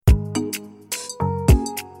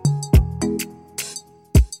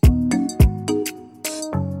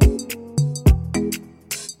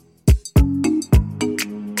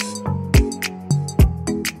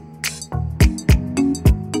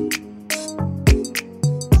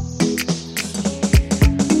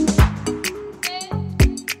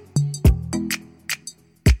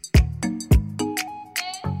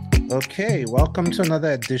Okay, welcome to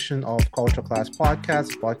another edition of Culture Class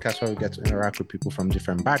Podcast, a podcast where we get to interact with people from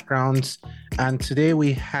different backgrounds. And today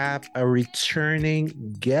we have a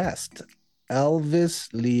returning guest,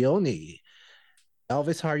 Elvis Leone.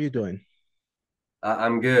 Elvis, how are you doing?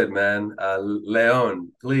 I'm good, man.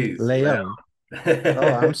 Leon, please, Leon. Leon.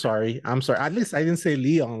 Oh, I'm sorry. I'm sorry. At least I didn't say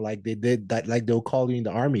Leon like they did that, like they'll call you in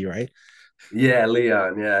the army, right? Yeah,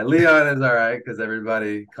 Leon. Yeah, Leon is all right because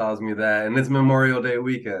everybody calls me that, and it's Memorial Day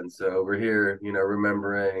weekend, so we're here,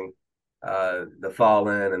 remembering the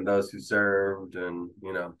fallen and those who served, and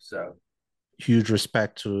so Huge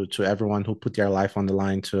respect to everyone who put their life on the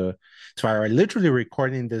line to our literally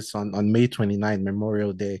recording this on May 29th,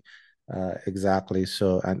 Memorial Day. Exactly.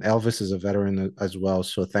 So, and Elvis is a veteran as well.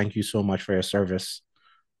 So thank you so much for your service.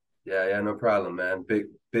 yeah, yeah, no problem, man.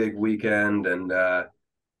 Big weekend, and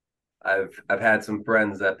I've had some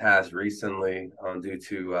friends that passed recently due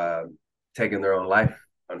to taking their own life,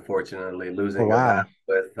 unfortunately, Oh, losing a battle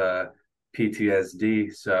wow. with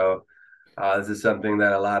PTSD. So this is something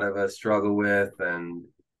that a lot of us struggle with, and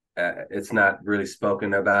it's not really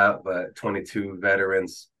spoken about. But 22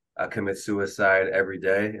 veterans commit suicide every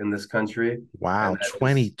day in this country, and Wow. that is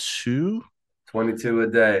 22? 22 a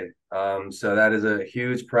day. So that is a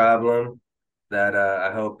huge problem that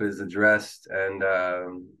I hope is addressed and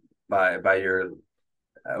by your,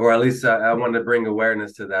 or at least I wanted to bring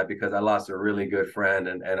awareness to that because I lost a really good friend,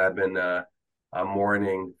 and I've been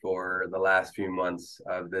mourning for the last few months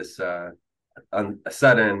of this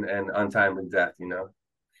sudden and untimely death.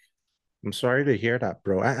 I'm sorry to hear that,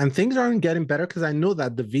 bro. And things aren't getting better because I know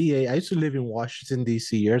that the VA, I used to live in Washington,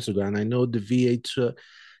 D.C. years ago, and I know the VA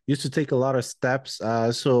used to take a lot of steps.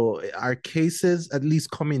 So are cases at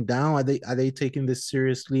least coming down? Are they taking this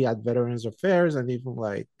seriously at Veterans Affairs and even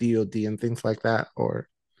like DOD and things like that? Or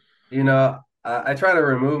I try to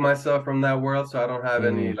remove myself from that world, so I don't have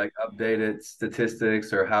any mm, like updated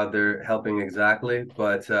statistics or how they're helping exactly.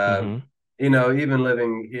 But mm-hmm, even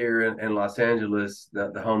living here in Los Angeles,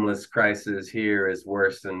 the homeless crisis here is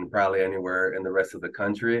worse than probably anywhere in the rest of the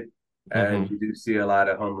country. And mm-hmm, you do see a lot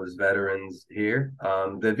of homeless veterans here.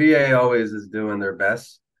 The VA always is doing their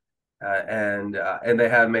best, and they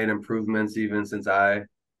have made improvements even since I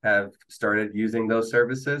have started using those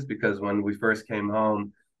services. Because when we first came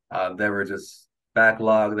home, there were just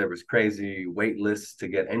backlog. There was crazy wait lists to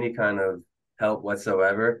get any kind of help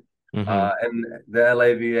whatsoever. mm-hmm. And the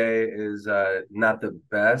LAVA is not the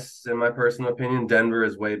best in my personal opinion. Denver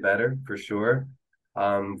is way better for sure.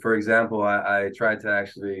 For example, I tried to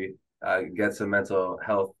actually get some mental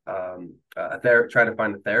health, try to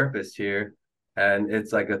find a therapist here, and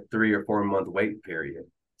it's like a 3 or 4 month wait period.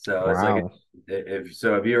 So it's like Wow.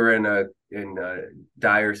 if you're in a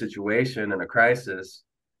dire situation and a crisis,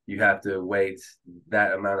 you have to wait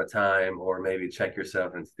that amount of time, or maybe check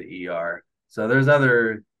yourself into the ER. So there's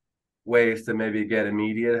other ways to maybe get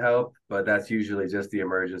immediate help, but that's usually just the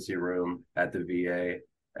emergency room at the VA,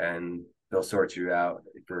 and they'll sort you out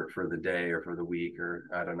for the day or for the week, or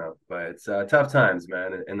I don't know. But it's tough times,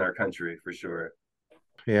 man, in our country for sure.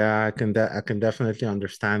 Yeah, I can definitely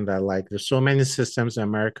understand that. Like, there's so many systems in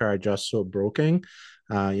America are just so broken.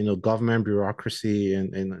 Government bureaucracy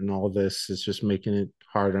and all this is just making it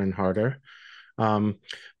harder and harder. Um,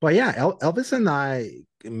 but yeah, Elvis and I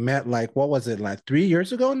met like what was it like 3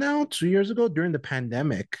 years ago now, 2 years ago during the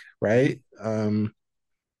pandemic, Mhm. right?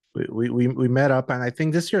 We met up, and I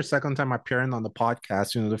think this is your second time appearing on the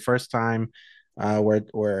podcast. The first time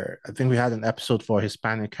where I think we had an episode for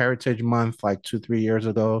Hispanic Heritage Month like 2 3 years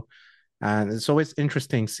ago, and it's always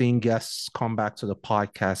interesting seeing guests come back to the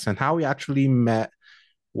podcast. And how we actually met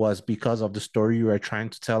was because of the story you were trying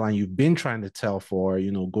to tell, and you've been trying to tell for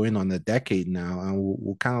going on a decade now, and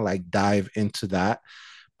we'll kind of like dive into that.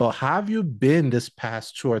 But how have you been this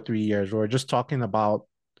past 2 or 3 years? We are just talking about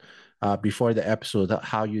before the episode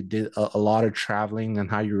how you did a lot of traveling and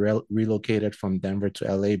how you relocated from Denver to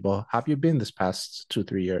LA. But how have you been this past 2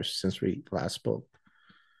 3 years since we last spoke?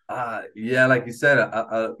 Yeah, like you said,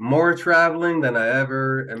 more traveling than I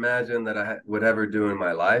ever imagined that would ever do in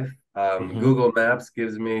my life. Mm-hmm, Google Maps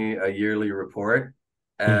gives me a yearly report,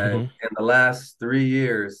 and mm-hmm. in the last 3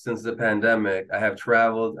 years since the pandemic, I have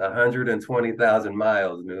traveled 120,000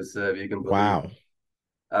 miles, Nusa, if you can believe it,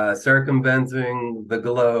 Wow. circumventing the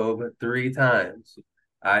globe 3 times.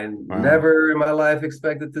 I Wow. never in my life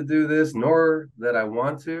expected to do this, nor that I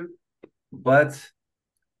want to, but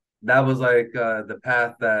that was like the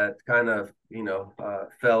path that kind of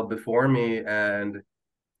fell before me, and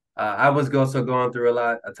I was also going through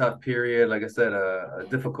a tough period. Like I said, a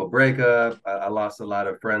difficult breakup. I lost a lot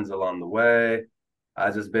of friends along the way.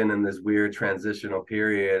 I just been in this weird transitional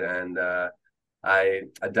period, and I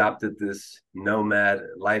adopted this nomad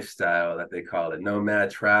lifestyle that they call it, nomad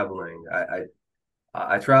traveling.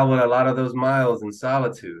 I traveled a lot of those miles in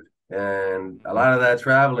solitude, and a lot of that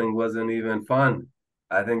traveling wasn't even fun.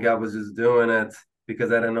 I think I was just doing it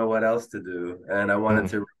because I didn't know what else to do, and I wanted Mm,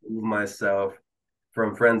 to remove myself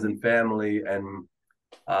from friends and family and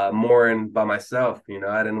mourn by myself. You know,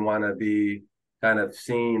 I didn't want to be kind of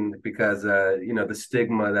seen because you know, the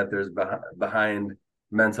stigma that there's behind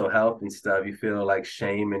mental health and stuff. You feel like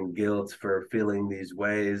shame and guilt for feeling these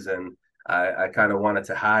ways, and I kind of wanted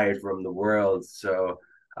to hide from the world. So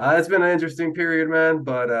it's been an interesting period, man.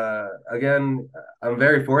 But again, I'm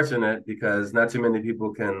very fortunate because not too many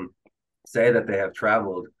people can say that they have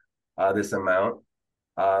traveled this amount.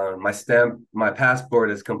 My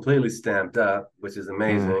passport is completely stamped up, which is mm,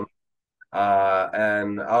 amazing.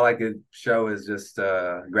 And all I could show is just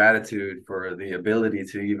gratitude for the ability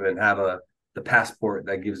to even have the passport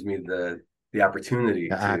that gives me the opportunity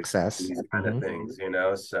the to do access. these kind of Hmm. things, you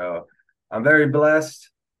know. So I'm very blessed,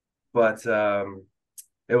 but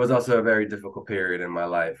it was also a very difficult period in my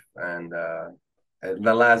life, and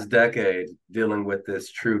the last decade dealing with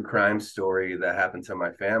this true crime story that happened to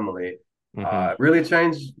my family Hmm. really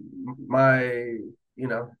changed my, you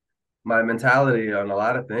know, my mentality on a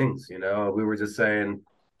lot of things. You know, we were just saying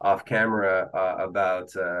off camera about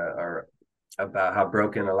how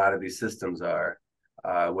broken a lot of these systems are,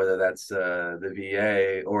 whether that's the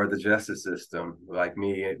VA or the justice system. Like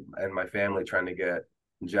me and my family trying to get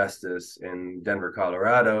justice in Denver,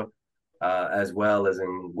 Colorado, as well as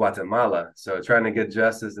in Guatemala. So trying to get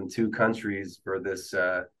justice in two countries for this,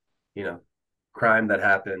 you know, crime that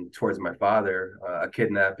happened towards my father, a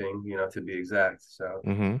kidnapping, you know, to be exact. So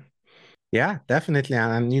Hmm. Yeah, definitely.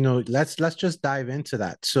 And let's just dive into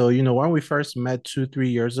that. So, when we first met 2, 3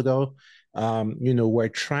 years ago, we're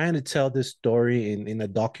trying to tell this story in a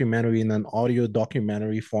documentary, in an audio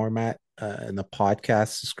documentary format, in a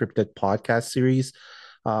podcast, scripted podcast series.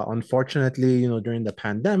 Unfortunately, during the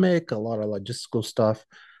pandemic, a lot of logistical stuff.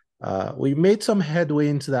 We made some headway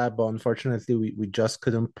into that, but unfortunately, we just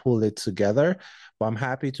couldn't pull it together. But I'm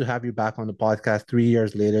happy to have you back on the podcast 3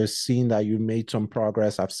 years later, seeing that you made some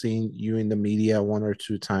progress. I've seen you in the media 1 or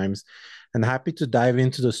 2 times, and happy to dive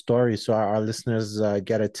into the story so our listeners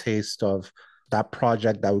get a taste of that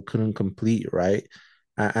project that we couldn't complete, right?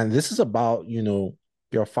 And this is about,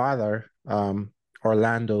 your father,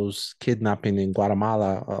 Orlando's kidnapping in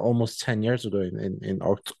Guatemala almost 10 years ago in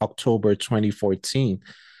October 2014.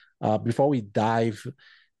 Before we dive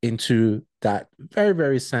into that very,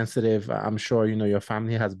 very sensitive, I'm sure your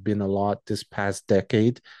family has been a lot this past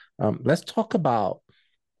decade. Let's talk about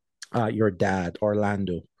your dad,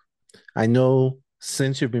 Orlando. I know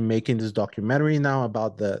since you've been making this documentary now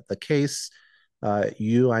about the case,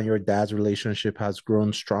 you and your dad's relationship has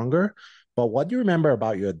grown stronger. But what do you remember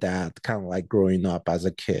about your dad, kind of like growing up as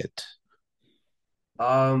a kid?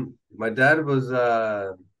 my dad was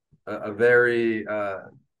a very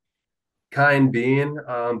kind being,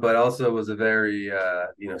 but also was a very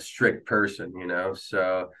you know, strict person, you know.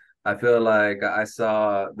 So I feel like I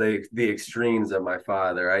saw the extremes of my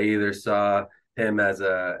father. I either saw him as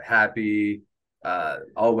a happy,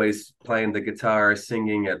 always playing the guitar,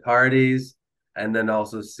 singing at parties, and then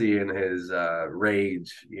also seeing his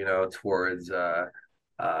rage, you know, towards uh,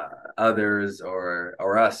 others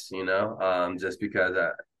or us, you know, just because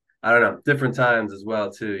I don't know, different times as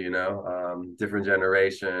well too, you know, different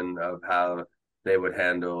generation of how they would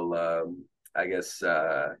handle, I guess,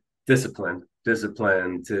 discipline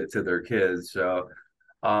to their kids. So,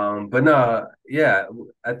 but no, yeah,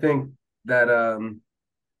 I think that,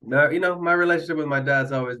 no, you know, my relationship with my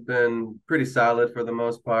dad's always been pretty solid for the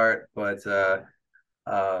most part, but,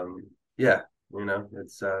 yeah, you know,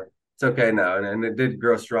 it's okay now. And it did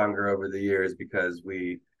grow stronger over the years because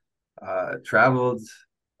we, traveled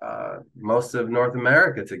most of North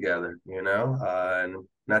America together, you know, and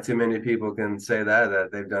not too many people can say that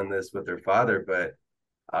they've done this with their father. But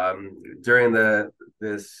during the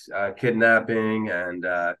this kidnapping and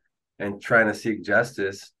trying to seek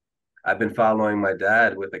justice, I've been following my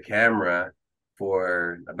dad with a camera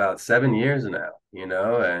for about 7 years now, you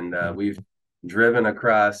know, and we've driven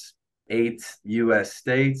across 8 U.S.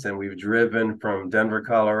 states, and we've driven from Denver,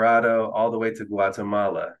 Colorado, all the way to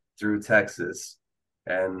Guatemala through Texas.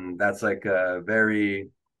 And that's like a very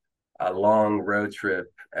a long road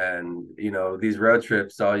trip. And, you know, these road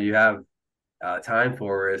trips, all you have time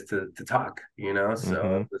for is to talk, you know? So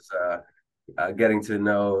Mm-hmm. it was getting to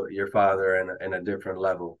know your father in a different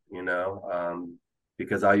level, you know,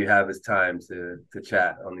 because all you have is time to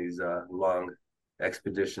chat on these long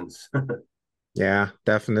expeditions. Yeah,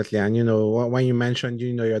 definitely. And when you mentioned,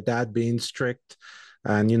 your dad being strict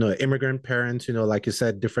and immigrant parents, like you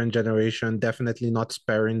said, different generation, definitely not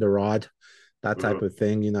sparing the rod, that type Mhm. of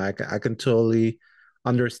thing. I can totally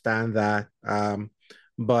understand that.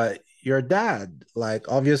 But your dad, like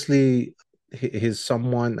obviously he's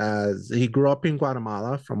someone as he grew up in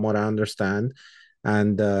Guatemala, from what I understand,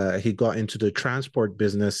 and he got into the transport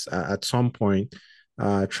business at some point,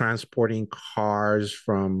 transporting cars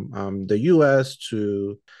from the US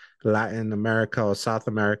to Latin America or South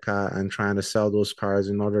America and trying to sell those cars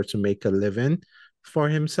in order to make a living for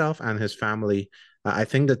himself and his family. I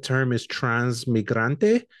think the term is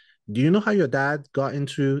transmigrante. Do you know how your dad got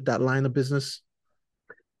into that line of business?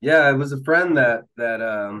 Yeah, it was a friend that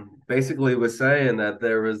basically was saying that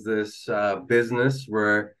there was this business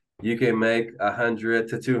where you can make 100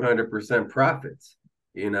 to 200% profits,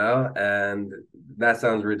 and that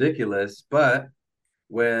sounds ridiculous. But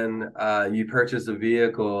when you purchase a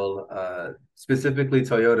vehicle, specifically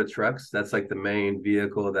Toyota trucks, that's like the main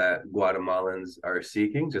vehicle that Guatemalans are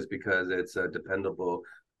seeking, just because it's a dependable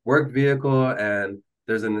work vehicle and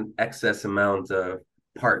there's an excess amount of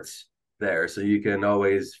parts there, so you can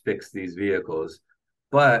always fix these vehicles.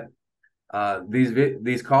 But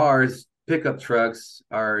these cars, pickup trucks,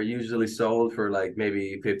 are usually sold for like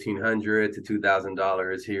maybe $1,500 to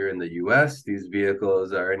 $2,000 here in the U.S. These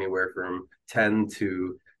vehicles are anywhere from 10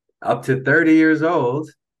 to up to 30 years old,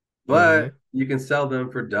 but Mm-hmm. you can sell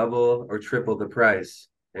them for double or triple the price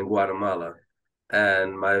in Guatemala.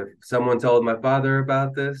 And my someone told my father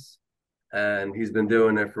about this, and he's been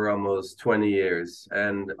doing it for almost 20 years.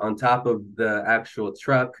 And on top of the actual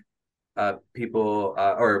truck, people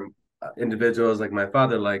or individuals like my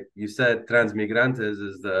father, like you said, transmigrantes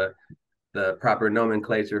is the proper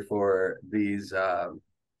nomenclature for this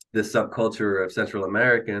subculture of Central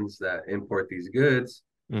Americans that import these goods.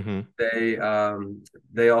 Mm-hmm.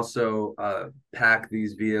 They also pack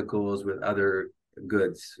these vehicles with other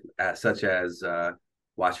goods, such as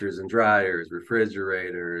washers and dryers,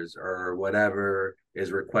 refrigerators, or whatever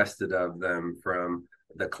is requested of them from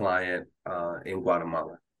the client in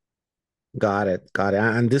Guatemala. Got it. Got it.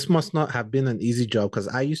 And this must not have been an easy job because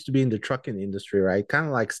I used to be in the trucking industry, right? Kind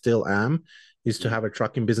of like still am. Used to have a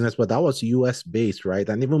trucking business, but that was US based, right?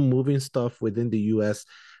 And even moving stuff within the US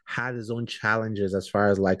had its own challenges as far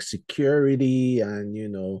as like security and,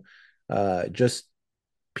 just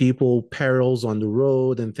people perils on the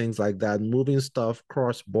road and things like that, moving stuff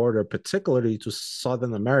cross border, particularly to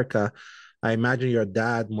Southern America. I imagine your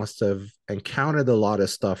dad must have encountered a lot of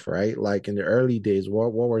stuff, right? Like in the early days,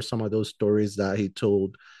 what were some of those stories that he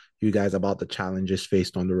told you guys about the challenges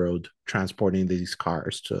faced on the road transporting these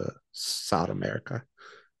cars to South America?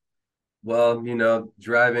 Well,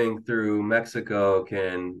 driving through Mexico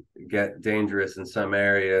can get dangerous in some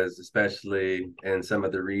areas, especially in some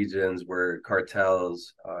of the regions where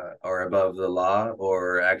cartels are above the law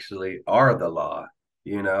or actually are the law,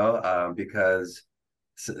 because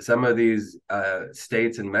some of these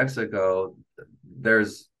states in Mexico,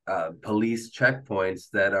 there's police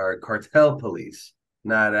checkpoints that are cartel police,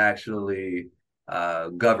 not actually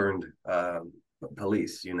governed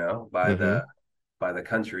police, by Mm-hmm. the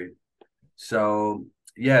country. So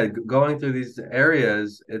yeah, going through these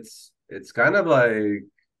areas, it's kind of like,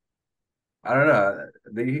 I don't know,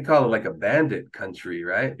 you can call it like a bandit country,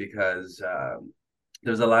 right? Because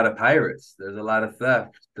there's a lot of pirates, there's a lot of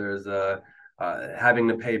theft, there's having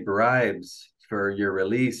to pay bribes for your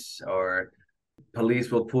release, or police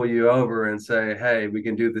will pull you over and say, "Hey, we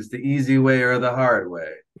can do this the easy way or the hard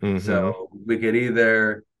way." Mm-hmm. So we could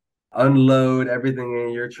either unload everything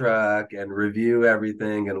in your truck and review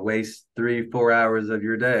everything and waste 3 4 hours of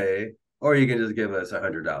your day, or you can just give us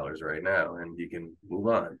 $100 right now and you can move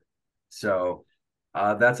on. So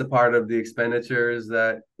that's a part of the expenditures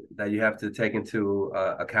that you have to take into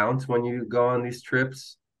account when you go on these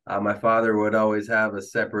trips. My father would always have a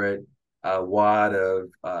separate wad of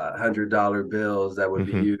 $100 bills that would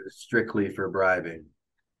be Mm-hmm. used strictly for bribing.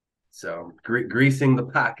 So greasing the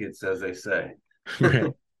pockets, as they say.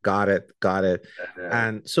 Right. Got it. Got it. Yeah.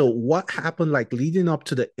 And so what happened like leading up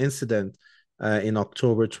to the incident in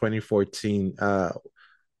October 2014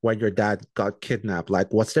 when your dad got kidnapped?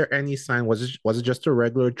 Like was there any sign? Was it just a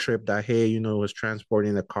regular trip that hey, was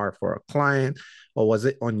transporting a car for a client, or was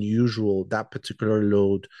it unusual, that particular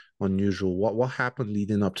load unusual? What happened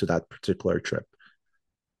leading up to that particular trip?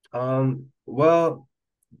 Well,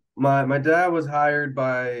 my dad was hired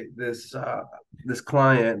by this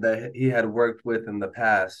client that he had worked with in the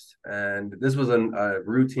past, and this was a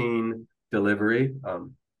routine delivery.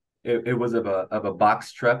 It was of a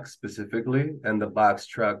box truck specifically, and the box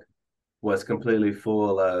truck was completely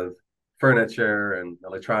full of furniture and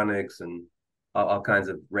electronics and all kinds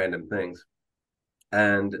of random things.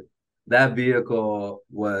 And that vehicle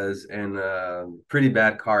was in a pretty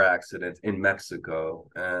bad car accident in Mexico,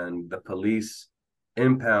 and the police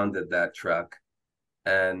impounded that truck.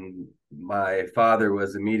 And my father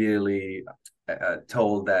was immediately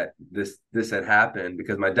told that this had happened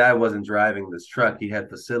because my dad wasn't driving this truck. He had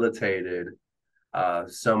facilitated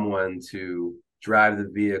someone to drive the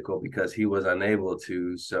vehicle because he was unable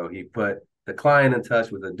to. So he put the client in touch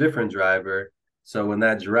with a different driver. So when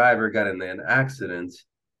that driver got in an accident,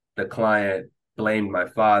 the client blamed my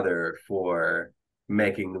father for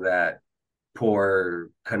making that poor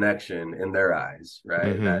connection in their eyes,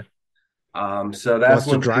 right? Mm-hmm. So that's Was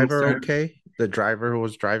the when things driver started. okay? The driver who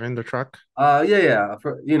was driving the truck? Yeah.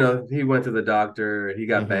 He went to the doctor. He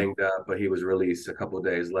got Mm-hmm. banged up, but he was released a couple of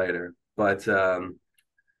days later. But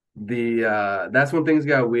the that's when things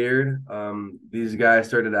got weird. These guys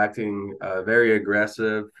started acting very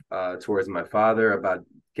aggressive towards my father about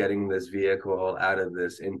getting this vehicle out of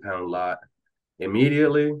this impound lot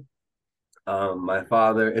immediately.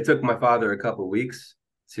 It took my father a couple weeks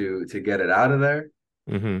to get it out of there,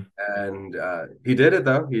 Mm-hmm. and he did it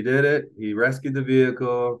though. He did it. He rescued the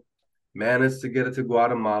vehicle, managed to get it to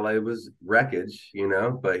Guatemala. It was wreckage,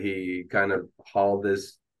 but he kind of hauled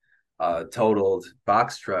this totaled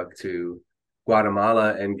box truck to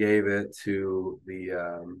Guatemala and gave it to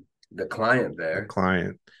the client The there.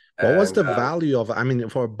 client. What was And the value of, I mean,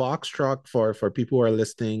 for a box truck for people who are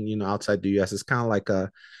listening, outside the US, it's kind of like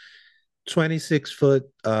a 26-foot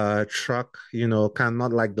truck, kind of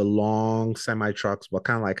not like the long semi trucks, but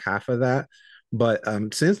kind of like half of that. But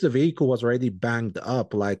since the vehicle was already banged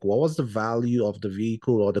up, like what was the value of the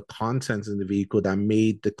vehicle or the contents in the vehicle that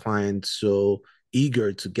made the client so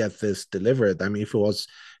eager to get this delivered? I mean, if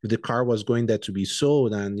the car was going there to be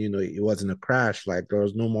sold and it wasn't a crash, like there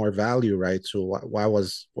was no more value, right? So why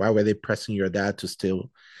were they pressing your dad to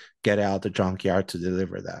still get out the junkyard to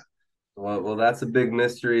deliver that? well, that's a big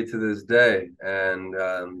mystery to this day. And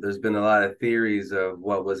there's been a lot of theories of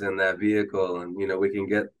what was in that vehicle, and we can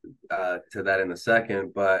get to that in a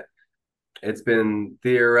second. But it's been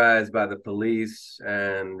theorized by the police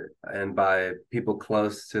and by people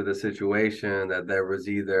close to the situation that there was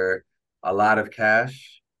either a lot of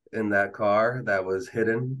cash in that car that was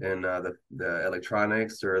hidden in the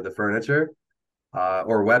electronics or the furniture,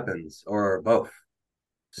 or weapons or both.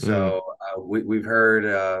 Mm, So we've heard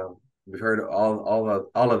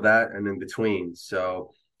all of that and in between.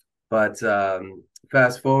 So, but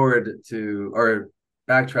fast forward to or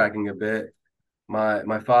backtracking a bit,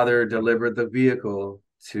 my father delivered the vehicle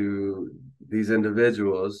to these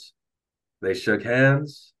individuals. They shook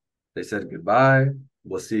hands. They said goodbye.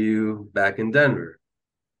 We'll see you back in Denver.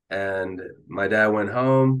 And my dad went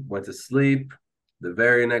home, went to sleep. The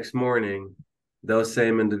very next morning, those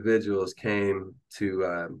same individuals came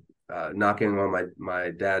to knocking on my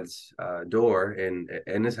dad's door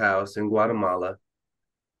in his house in Guatemala,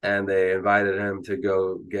 and they invited him to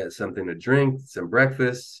go get something to drink, some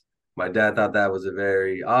breakfast. My dad thought that was a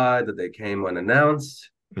very odd that they came unannounced,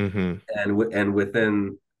 hmm and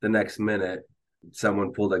within the next minute,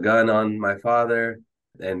 someone pulled a gun on my father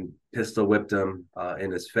and pistol whipped him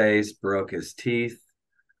in his face, broke his teeth,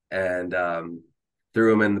 and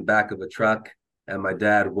threw him in the back of a truck. And my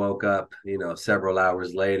dad woke up, several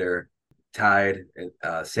hours later, tied,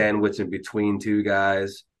 sandwiched in between two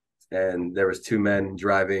guys, and there was two men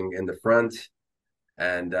driving in the front,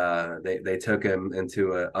 and they took him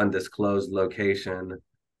into an undisclosed location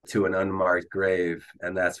to an unmarked grave,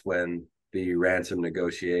 and that's when the ransom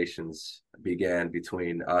negotiations began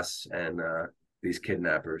between us and these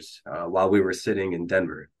kidnappers while we were sitting in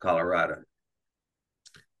Denver, Colorado.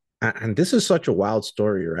 And this is such a wild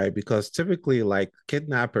story, right? Because typically, like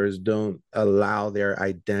kidnappers don't allow their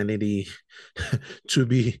identity to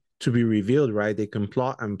be revealed, right? They can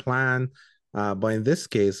plot and plan. But in this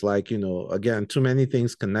case, like, again, too many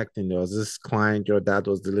things connecting. There was this client your dad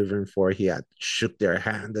was delivering for. He had shook their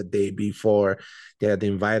hand the day before. They had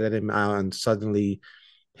invited him out, and suddenly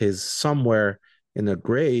he's somewhere in a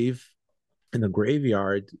grave in a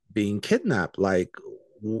graveyard being kidnapped. Like,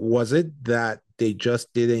 was it that they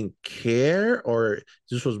just didn't care, or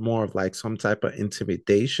this was more of like some type of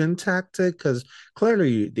intimidation tactic? Because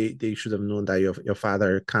clearly they should have known that your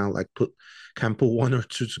father kind of like can put one or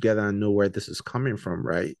two together and know where this is coming from,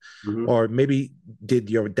 right? Mm-hmm. Or maybe did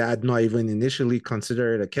your dad not even initially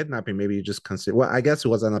consider it a kidnapping? Maybe you just consider, well, I guess it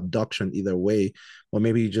was an abduction either way, or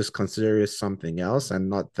maybe you just consider it something else and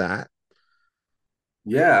not that.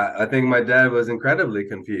 Yeah, I think my dad was incredibly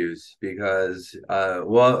confused because,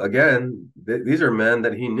 well, again, these are men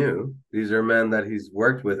that he knew. These are men that he's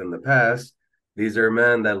worked with in the past. These are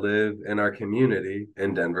men that live in our community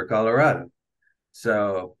in Denver, Colorado.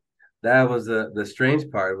 So that was the strange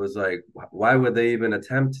part was like, why would they even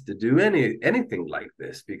attempt to do anything like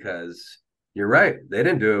this? Because you're right, they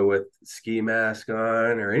didn't do it with ski mask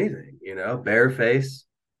on or anything, bare face,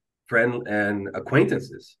 friend and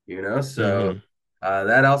acquaintances, So Hmm.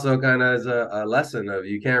 that also kind of is a lesson of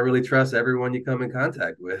you can't really trust everyone you come in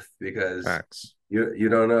contact with because Facts. you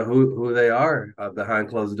don't know who they are behind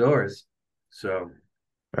closed doors. So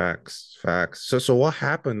Facts. Facts. So what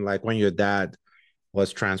happened like when your dad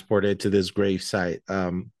was transported to this grave site?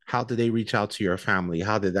 How did they reach out to your family?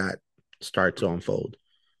 How did that start to unfold?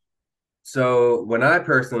 So when I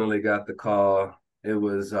personally got the call, it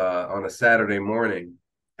was on a Saturday morning,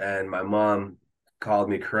 and my mom called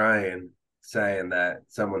me crying, saying that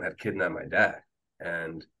someone had kidnapped my dad.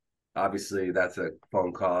 And obviously, that's a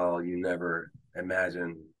phone call you never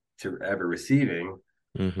imagine to ever receiving.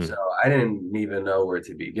 So Hmm. I didn't even know where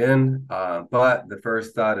to begin. But the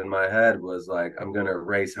first thought in my head was like, I'm gonna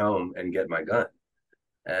race home and get my gun.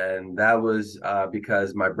 And that was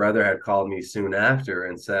because my brother had called me soon after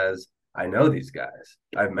and says, I know these guys.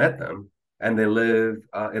 I've met them, and they live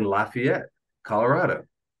in Lafayette, Colorado.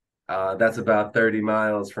 That's about 30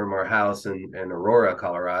 miles from our house in Aurora,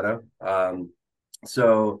 Colorado.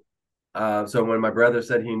 So when my brother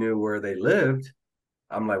said he knew where they lived,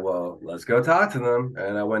 I'm like, well, let's go talk to them.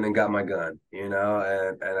 And I went and got my gun, and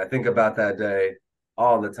I think about that day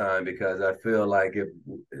all the time because I feel like if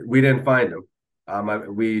we didn't find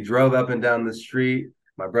them, we drove up and down the street.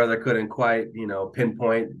 My brother couldn't quite,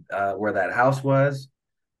 pinpoint where that house was,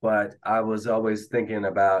 but I was always thinking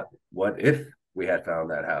about what if we had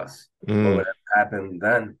found that house? What Mm. would have happened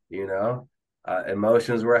then?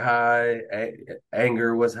 Emotions were high,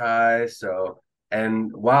 anger was high. So,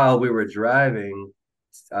 and while we were driving,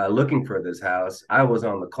 looking for this house, I was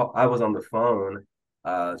on the call. I was on the phone,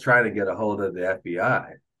 trying to get a hold of the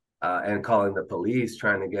FBI, and calling the police,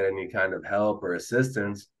 trying to get any kind of help or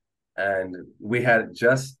assistance. And we had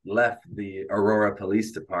just left the Aurora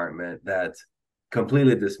Police Department that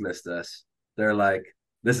completely dismissed us. They're like,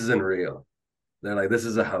 "This isn't real." They're like, "This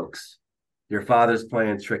is a hoax. Your father's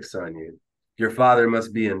playing tricks on you. Your father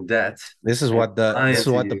must be in debt This is and what the this lying is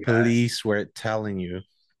to what the you guys." police were telling you.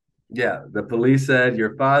 Yeah, the police said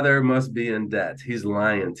your father must be in debt. He's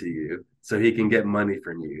lying to you so he can get money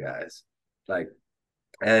from you guys. Like,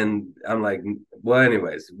 and I'm like, well,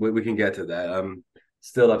 anyways, we can get to that. I'm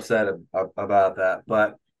still upset about that.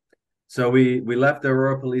 But so we left the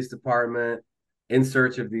Aurora Police Department in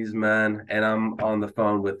search of these men, and I'm on the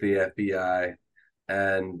phone with the FBI,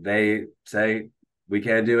 and they say we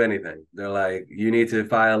can't do anything. They're like, you need to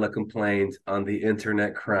file a complaint on the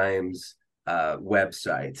Internet Crimes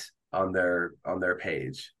website on their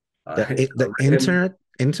page. It's The written,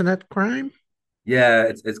 internet crime? yeah,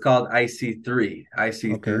 it's called IC3,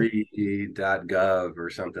 Okay. IC3.gov or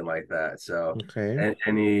something like that. So, Okay. and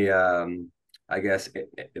any I guess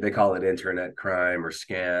they call it internet crime or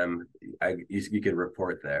scam. You can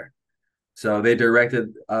report there. So they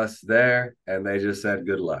directed us there, and they just said,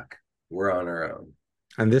 "Good luck. We're on our own."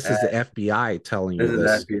 And this And is the FBI telling this you is the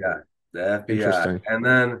this. FBI, the FBI, Interesting.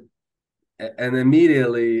 and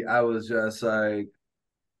immediately I was just like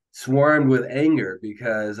swarmed with anger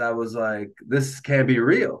because I was like, "This can't be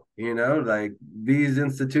real." Like these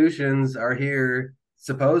institutions are here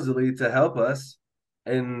supposedly to help us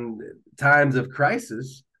in times of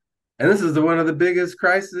crisis, and this is one of the biggest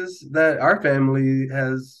crises that our family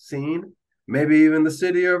has seen, maybe even the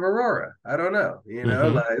city of Aurora. I don't know. Hmm.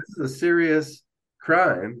 Like this is a serious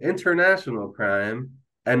crime, international crime,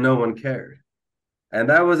 and no one cared. And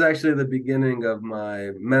that was actually the beginning of my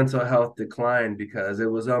mental health decline because it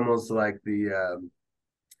was almost like the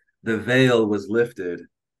veil was lifted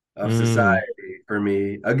of Mm. society for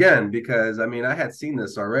me again because I mean I had seen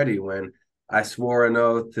this already when I swore an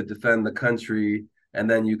oath to defend the country, and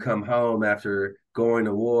then you come home after going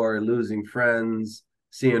to war, losing friends,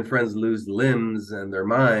 seeing friends lose limbs and their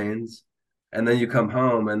minds, and then you come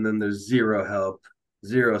home and then there's zero help,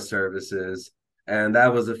 zero services, and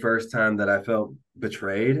that was the first time that I felt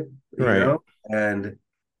betrayed, Right. and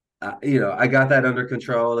I got that under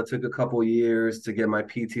control. It took a couple years to get my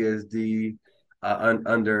PTSD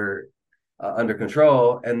under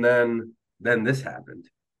control, and then this happened,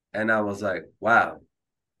 and I was like, wow,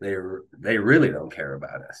 they really don't care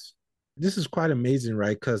about us. This is quite amazing,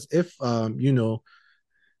 right? Because if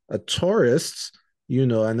a tourist,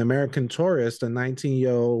 an American tourist, a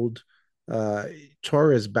 19-year-old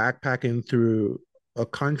tourist backpacking through a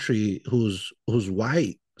country who's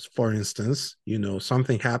white, for instance,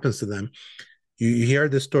 something happens to them, you hear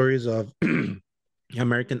the stories of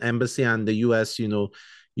American embassy and the US,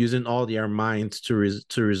 using all their minds to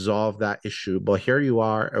resolve that issue. But here you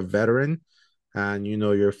are, a veteran, and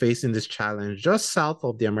you're facing this challenge just south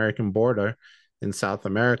of the American border in South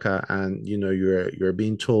America, and you're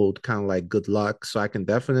being told kind of like good luck. So I can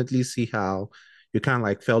definitely see how you kind of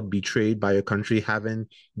like felt betrayed by your country, having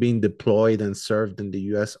been deployed and served in the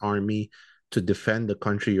US Army to defend the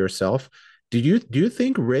country yourself. Do you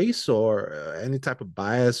think race or any type of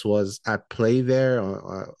bias was at play there,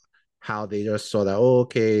 or how they just saw that, oh,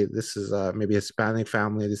 okay, this is maybe a Hispanic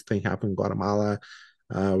family, this thing happened in Guatemala,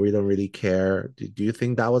 we don't really care. Do you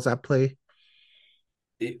think that was at play?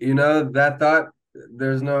 That thought,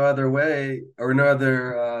 there's no other way or no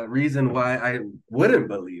other reason why I wouldn't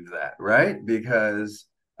believe that, right? Because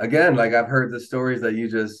again, like I've heard the stories that you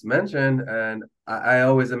just mentioned, and I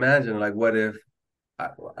always imagine, like, what if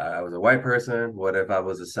I was a white person? What if I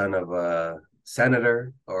was the son of a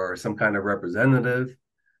senator or some kind of representative?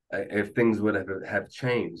 If things would have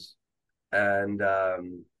changed. And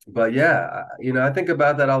but yeah, I think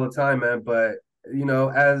about that all the time, man. But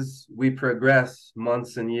as we progress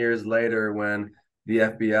months and years later, when the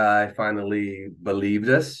FBI finally believed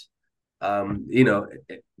us,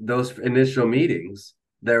 those initial meetings,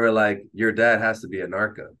 they were like, your dad has to be a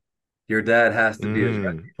narco. Your dad has to be a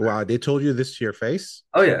drug dealer. Wow, they told you this to your face?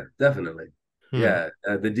 Oh yeah, definitely. Hmm. Yeah,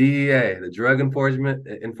 the DEA, the Drug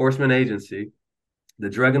Enforcement Agency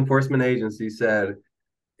said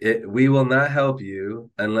we will not help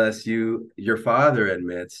you unless your father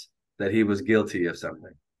admits that he was guilty of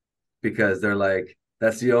something, because they're like,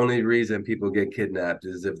 that's the only reason people get kidnapped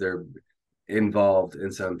is if they're involved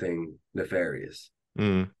in something nefarious.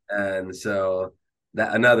 Mm. And so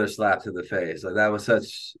that another slap to the face. Like that was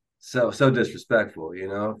so disrespectful,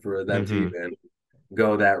 for them to Hmm. even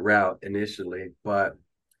go that route initially. But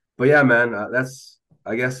yeah, man, that's,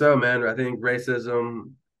 I guess so, man. I think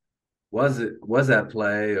racism was at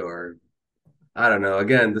play, or I don't know.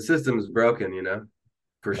 Again, the system is broken,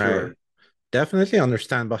 for Right. sure. Definitely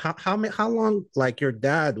understand, but how long, like, your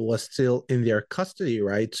dad was still in their custody,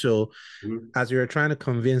 right? So Mhm. as you were trying to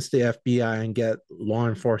convince the FBI and get law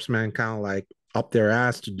enforcement kind of like up their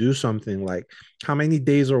ass to do something, like, how many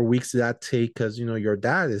days or weeks did that take? Because your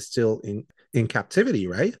dad is still in captivity,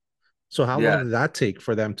 right? So how long Yeah. did that take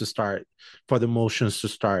for them to start, for the motions to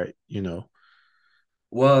start?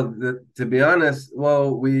 Well, to be honest,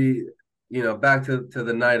 well, back to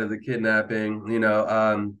the night of the kidnapping,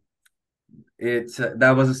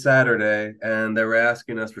 that was a Saturday, and they were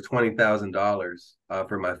asking us for $20,000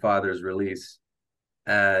 for my father's release,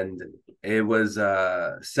 and it was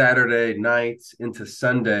Saturday night into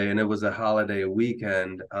Sunday, and it was a holiday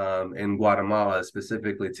weekend in Guatemala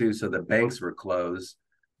specifically too, so the banks were closed.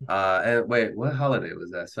 And wait, what holiday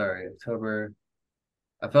was that? Sorry, October.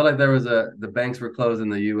 I felt like the banks were closed in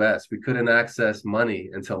the U.S. We couldn't access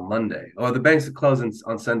money until Monday. Or the banks are closed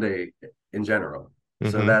on Sunday in general.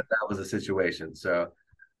 So Mm-hmm. that was a situation. So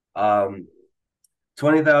um,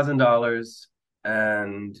 $20,000,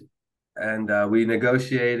 and we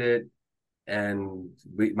negotiated, and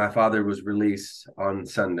my father was released on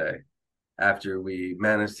Sunday after we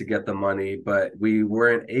managed to get the money, but we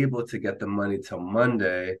weren't able to get the money till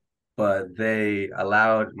Monday. But they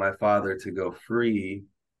allowed my father to go free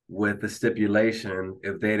with the stipulation,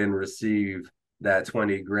 if they didn't receive that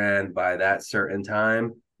 20 grand by that certain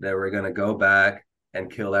time, they were going to go back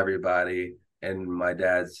and kill everybody in my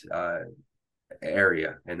dad's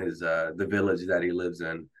area, in his the village that he lives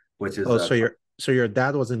in, which is Oh, so your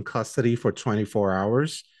dad was in custody for 24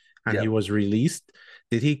 hours and he yeah. was released.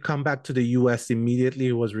 Did he come back to the US immediately?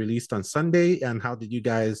 He was released on Sunday. And how did you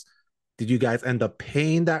guys end up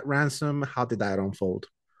paying that ransom? How did that unfold?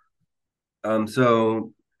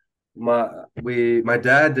 So my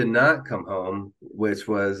dad did not come home, which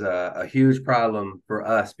was a huge problem for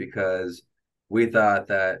us, because we thought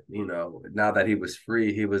that, now that he was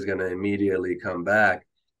free, he was going to immediately come back.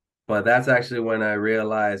 But that's actually when I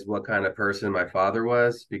realized what kind of person my father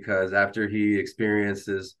was, because after he experienced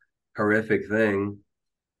this horrific thing,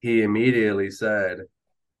 he immediately said,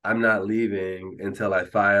 I'm not leaving until I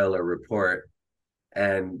file a report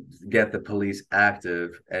and get the police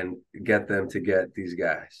active and get them to get these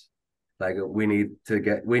guys. Like we The need to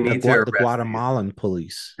the arrest Guatemalan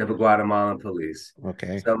police. the Guatemalan police.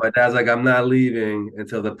 Okay. So my dad's like, I'm not leaving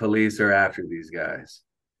until the police are after these guys.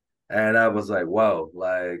 And I was like, whoa,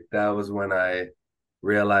 like that was when I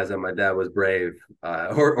realized that my dad was brave,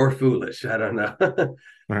 or foolish. I don't know. All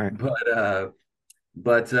right.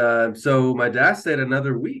 but so my dad stayed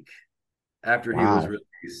another week. after he was Wow.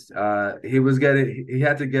 released. He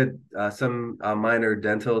had to get some minor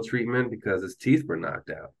dental treatment because his teeth were knocked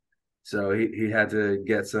out. So he had to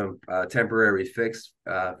get some temporary fix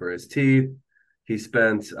for his teeth. He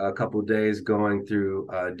spent a couple of days going through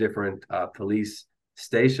different police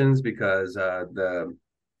stations because the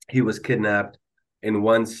he was kidnapped in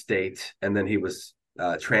one state and then he was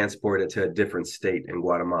transported to a different state in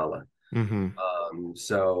Guatemala. Hmm.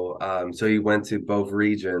 So he went to both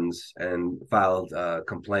regions and filed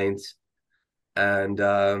complaints, and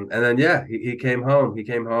then yeah, he came home. He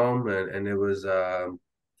came home, and it was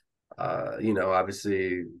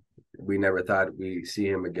obviously we never thought we see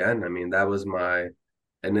him again. I mean, that was my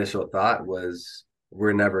initial thought was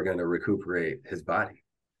we're never going to recuperate his body.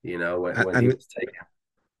 When he And was taken.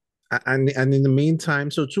 and in the meantime,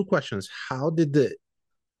 so two questions. How did the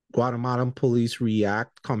Guatemalan police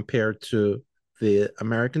react compared to the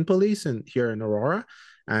American police in here in Aurora?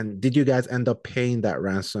 And did you guys end up paying that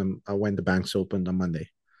ransom when the banks opened on Monday?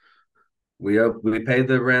 We paid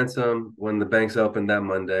the ransom when the banks opened that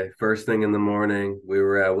Monday. First thing in the morning, we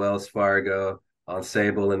were at Wells Fargo on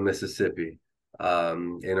Sable in Mississippi,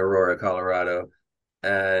 in Aurora, Colorado,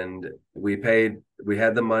 and we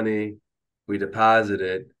had the money, we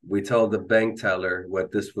deposited, we told the bank teller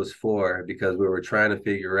what this was for because we were trying to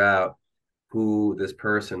figure out who this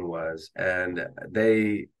person was, and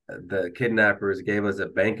the kidnappers gave us a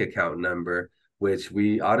bank account number which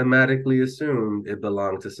we automatically assumed it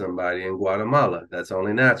belonged to somebody in Guatemala. That's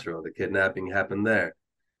only natural. The kidnapping happened there.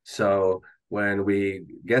 So when we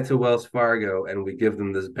get to Wells Fargo and we give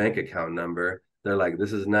them this bank account number, they're like,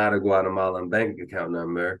 this is not a Guatemalan bank account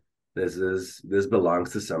number. This belongs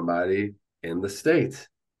to somebody in the States.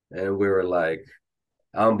 And we were like,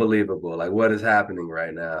 unbelievable. Like, what is happening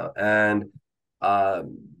right now? And uh,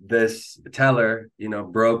 this teller,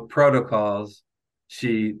 broke protocols.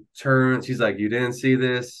 She's like, you didn't see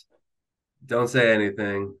this? Don't say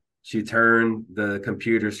anything. She turned the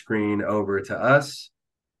computer screen over to us,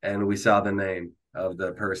 and we saw the name of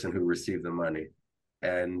the person who received the money.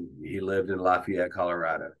 And he lived in Lafayette,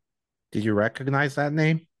 Colorado. Did you recognize that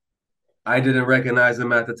name? I didn't recognize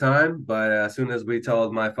him at the time, but as soon as we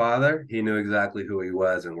told my father, he knew exactly who he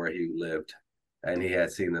was and where he lived, and he had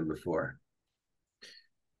seen them before.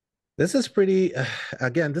 This is pretty,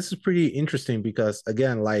 again, this is pretty interesting because,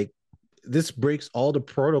 again, like this breaks all the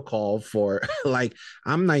protocol for like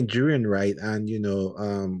I'm Nigerian, right? And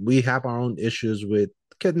we have our own issues with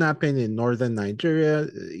kidnapping in northern Nigeria,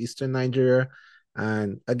 eastern Nigeria.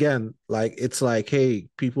 And again, like it's like, hey,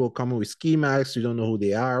 people coming with schematics, you don't know who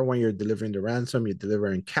they are. When you're delivering the ransom, you're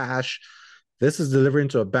delivering cash. This is delivering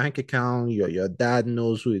to a bank account. Your dad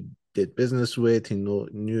knows who he did business with, knew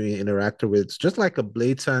he interacted with. It's just like a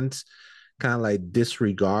blatant kind of like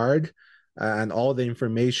disregard and all the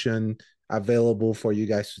information available for you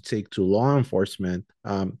guys to take to law enforcement.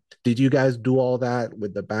 Did you guys do all that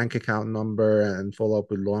with the bank account number and follow up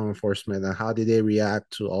with law enforcement? And how did they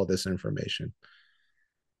react to all this information?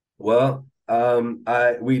 Well,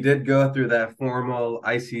 we did go through that formal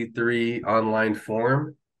IC3 online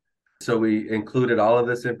form. So we included all of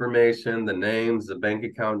this information, the names, the bank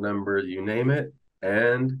account numbers, you name it,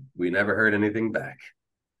 and we never heard anything back.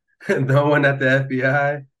 No one at the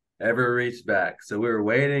FBI ever reached back. So we were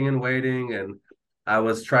waiting and waiting, and I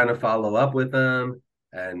was trying to follow up with them,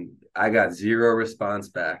 and I got zero response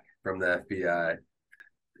back from the FBI.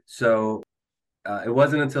 So it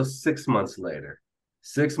wasn't until 6 months later.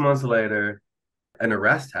 6 months later, an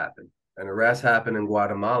arrest happened. An arrest happened in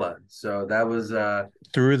Guatemala. So that was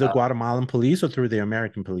Through the uh, Guatemalan police or through the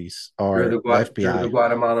American police through or the the through the FBI?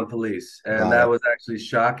 Guatemalan police, and Got that it. was actually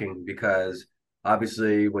shocking because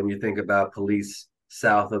obviously, when you think about police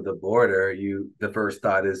south of the border, the first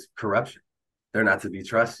thought is corruption. They're not to be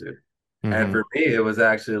trusted. And Mm-hmm. for me, it was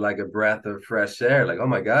actually like a breath of fresh air. Like, oh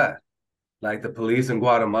my God, like the police in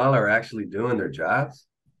Guatemala are actually doing their jobs.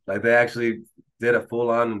 Like they actually did a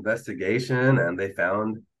full-on investigation and they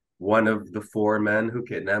found one of the four men who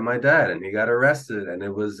kidnapped my dad and he got arrested and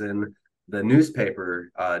it was in the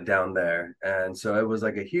newspaper down there. And so it was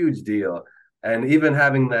like a huge deal. And even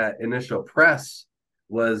having that initial press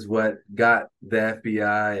was what got the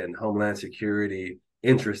FBI and Homeland Security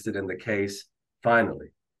interested in the case finally,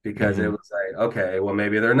 because it Mm-hmm. was like, okay, well,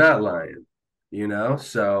 maybe they're not lying,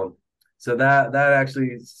 so that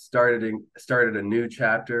actually started a new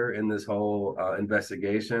chapter in this whole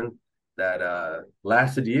investigation that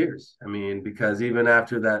lasted years. I mean, because even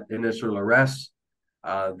after that initial arrest,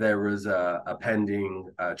 there was a pending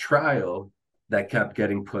trial that kept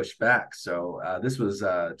getting pushed back. So this was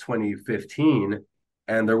 2015,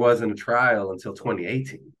 and there wasn't a trial until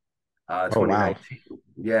 2018. Oh wow. 2019.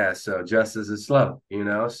 Yeah, so justice is slow,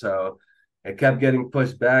 so it kept getting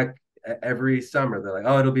pushed back every summer. They're like,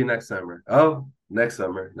 oh, it'll be next summer. Oh, next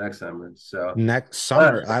summer, next summer. So, Next but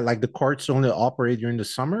summer, I like the courts only operate during the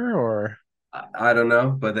summer, or I don't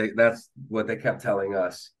know, but that's what they kept telling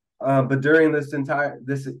us. But during this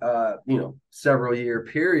several year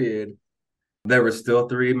period, there were still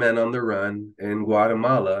three men on the run in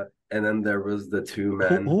Guatemala, and then there was the two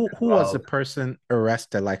men who was the involved. person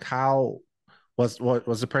arrested? Like how was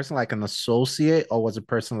the person like an associate, or was the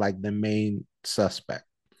person like the main suspect?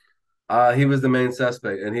 He was the main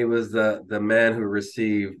suspect, and he was the man who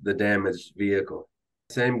received the damaged vehicle.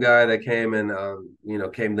 Same guy that came and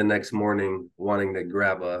came the next morning wanting to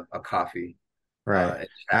grab a coffee Right. and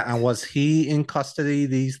chat. And was he in custody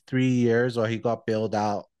these 3 years, or he got bailed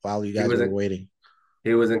out while you He guys was were in, waiting?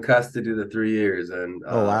 he was in custody the 3 years, and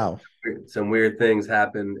Oh wow. some weird things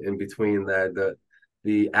happened in between that.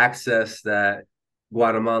 The access that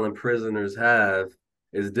Guatemalan prisoners have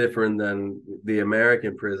is different than the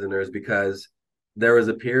American prisoners because there was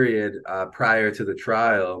a period prior to the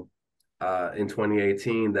trial in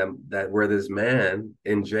 2018 that where this man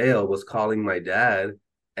in jail was calling my dad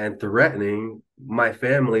and threatening my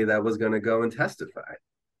family that was going to go and testify.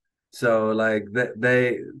 So like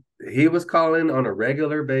he was calling on a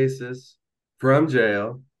regular basis from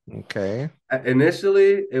jail. Okay.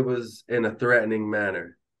 Initially, it was in a threatening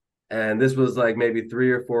manner. And this was like maybe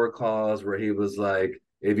three or four calls where he was like,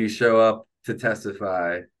 if you show up to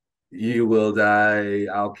testify, you will die.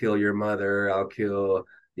 I'll kill your mother. I'll kill,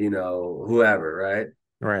 whoever, right?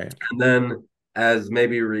 Right. And then as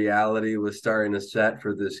maybe reality was starting to set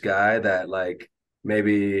for this guy that like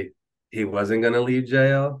maybe he wasn't going to leave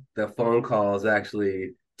jail, the phone calls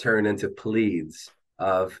actually turned into pleads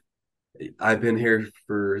of I've been here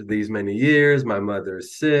for these many years. My mother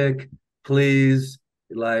is sick. Please,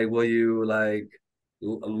 like, will you like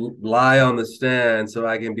lie on the stand so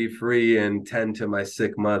I can be free and tend to my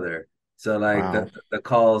sick mother? So like Wow. the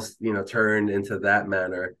calls, turned into that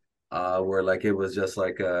manner, where like it was just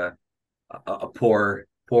like a poor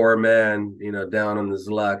man, down on his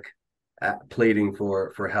luck, pleading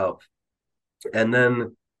for help. And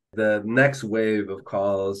then the next wave of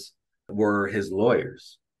calls were his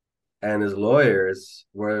lawyers, and his lawyers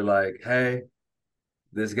were like, "Hey,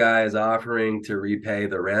 this guy is offering to repay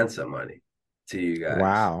the ransom money to you guys."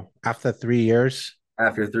 Wow. After 3 years.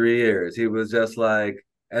 After 3 years, he was just like,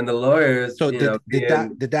 and the lawyers, So did that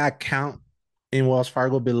being did that account in Wells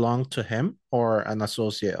Fargo belong to him or an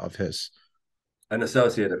associate of his? an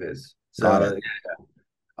associate of his. Got it.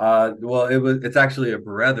 So, well, it's actually a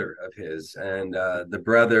brother of his, and the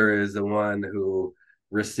brother is the one who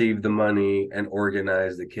received the money and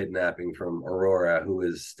organized the kidnapping from Aurora, who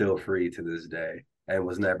is still free to this day and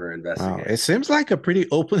was never Wow. investigated. It seems like a pretty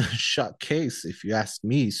open and shut case, if you ask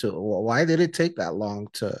me. So why did it take that long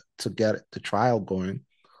to get the trial going?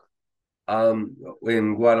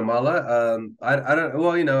 In Guatemala, I don't.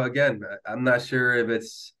 Well, again, I'm not sure if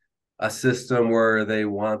it's a system where they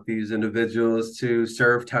want these individuals to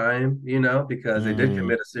serve time, because they did Mm,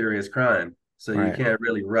 commit a serious crime. So you right, can't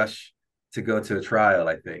really rush to go to a trial,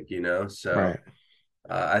 I think, So right.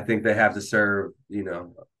 I think they have to serve,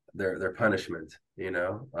 their punishment,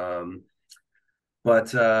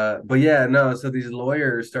 but yeah, no. So these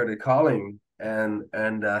lawyers started calling and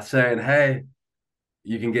saying, "Hey,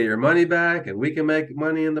 you can get your money back and we can make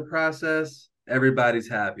money in the process." Everybody's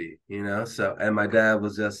happy, So, and my dad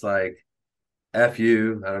was just like, F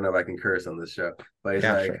you. I don't know if I can curse on this show, but he's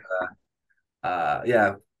Yeah, like, sure.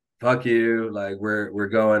 yeah, fuck you. Like we're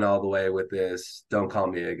going all the way with this. Don't call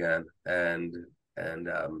me again. And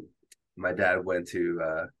my dad went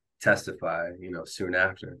to testify, soon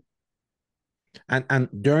after. And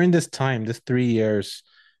during this time, this 3 years,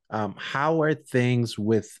 how are things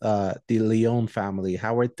with the Leon family?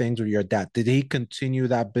 How are things with your dad? Did he continue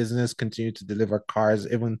that business, continue to deliver cars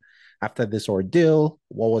even after this ordeal?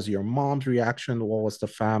 What was your mom's reaction? What was the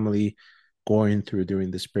family going through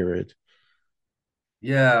during this period?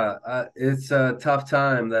 Yeah, it's a tough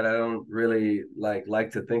time that I don't really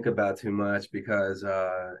like to think about too much because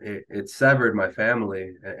it severed my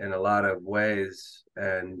family in a lot of ways,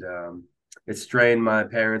 and it strained my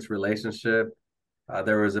parents' relationship.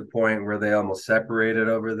 There was a point where they almost separated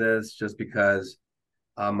over this, just because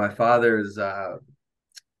my father's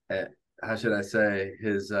eh, how should I say,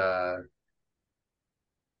 his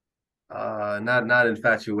not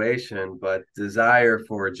infatuation, but desire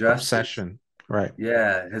for justice. Obsession, right?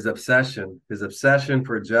 Yeah, his obsession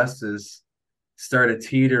for justice started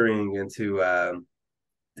teetering into a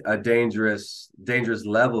dangerous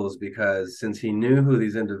levels, because since he knew who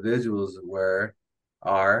these individuals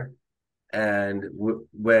are, And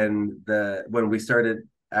when we started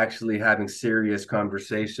actually having serious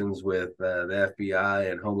conversations with the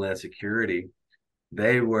FBI and Homeland Security,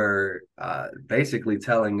 they were basically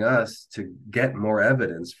telling us to get more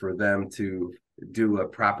evidence for them to do a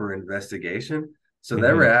proper investigation. So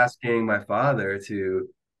they were Hmm. asking my father to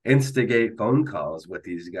instigate phone calls with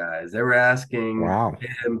these guys. They were asking Wow.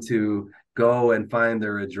 him to go and find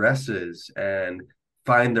their addresses and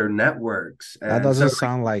find their networks. That And so, doesn't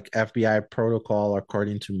sound like FBI protocol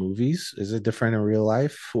according to movies. Is it different in real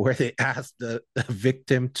life where they ask the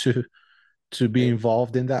victim to be like,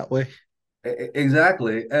 involved in that way?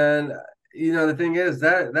 exactly. And the thing is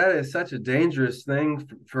that that is such a dangerous thing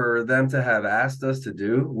for them to have asked us to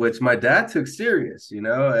do, which my dad took serious, and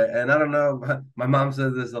I don't know, my mom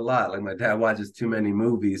says this a lot. Like my dad watches too many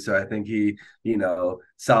movies, so I think he,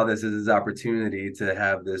 saw this as his opportunity to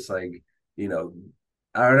have this like, you know,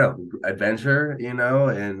 I don't know, adventure,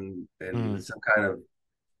 and Mm, some kind of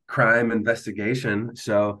crime investigation.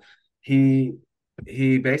 So he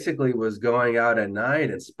he basically was going out at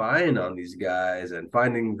night and spying on these guys and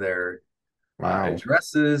finding their wow.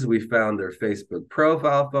 addresses. We found their Facebook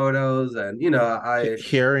profile photos, and I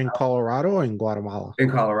Here in Colorado or in Guatemala? in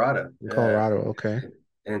Colorado, In yeah, Colorado, okay.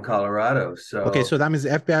 in Colorado. Okay, So so that means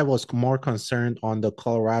the FBI was more concerned on the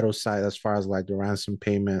Colorado side as far as like the ransom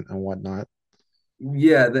payment and whatnot.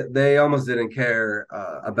 yeah, they almost didn't care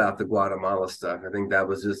about the Guatemala stuff. I think that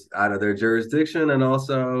was just out of their jurisdiction, and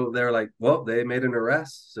also they're like, well, they made an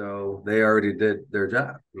arrest, so they already did their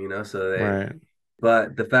job, So they Right,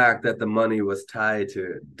 but the fact that the money was tied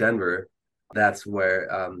to Denver, that's where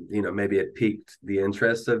maybe it piqued the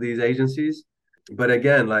interest of these agencies. But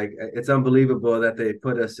again, like it's unbelievable that they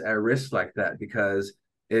put us at risk like that because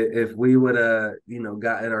if we would have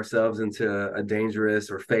gotten ourselves into a dangerous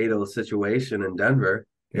or fatal situation in Denver,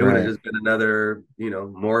 it would have right. just been another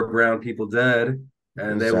more brown people dead,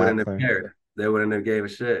 and they wouldn't have Exactly. cared. They wouldn't have gave a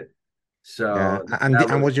shit. Yeah. So And that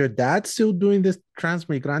and was was your dad still doing this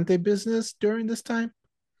transmigrante business during this time?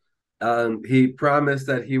 he promised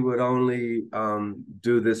that he would only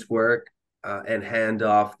do this work and hand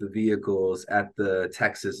off the vehicles at the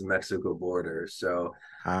Texas-Mexico border. So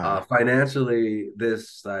Ah, financially,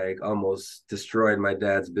 this like almost destroyed my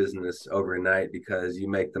dad's business overnight because you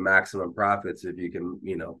make the maximum profits if you can,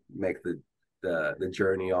 make the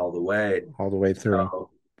journey all the way. all the way through. So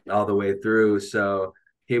all the way through. So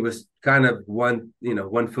he was kind of one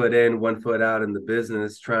foot in, 1 foot out in the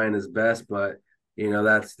business, trying his best, but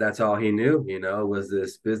that's all he knew, was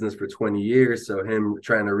this business for 20 years. So him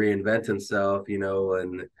trying to reinvent himself,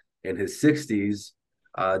 in his 60s,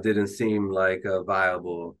 didn't seem like a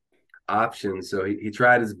viable option. So he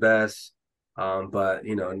tried his best, but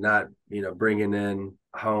not bringing in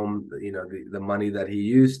home the money that he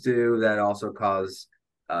used to. That also caused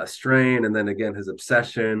strain, and then again his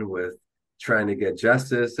obsession with trying to get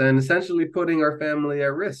justice and essentially putting our family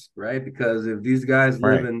at risk, right? Because if these guys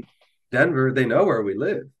live Right. in Denver, they know where we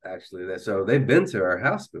live actually. So they've been to our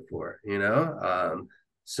house before,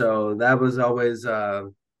 so that was always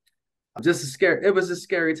just a scary. It was a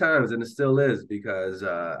scary times, and it still is because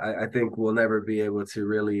I think we'll never be able to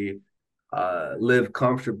really live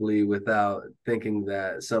comfortably without thinking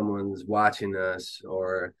that someone's watching us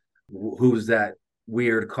or who's that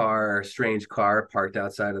weird car, strange car parked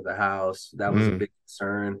outside of the house. That was a Mm, big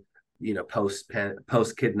concern.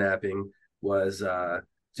 Post kidnapping was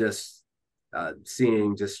just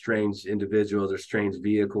seeing just strange individuals or strange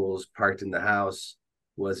vehicles parked in the house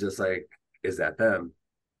was just like, is that them?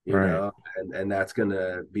 right. And that's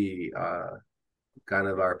gonna be kind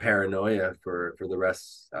of our paranoia for the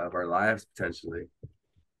rest of our lives potentially.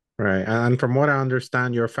 Right. And from what I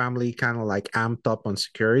understand, your family kind of like amped up on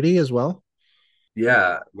security as well.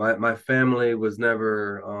 Yeah, my family was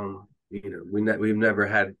never we've never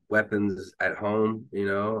had weapons at home,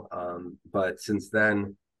 but since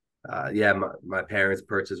then yeah, my parents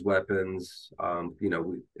purchased weapons. We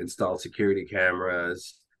installed security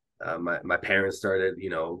cameras. My parents started,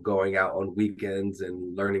 going out on weekends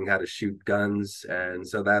and learning how to shoot guns. And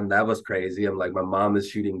so then that was crazy. I'm like, my mom is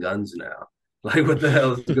shooting guns now. Like, what the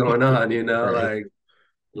hell is going on? Right.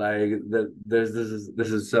 This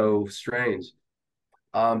is so strange.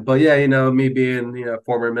 But yeah, me being,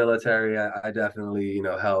 former military, I definitely,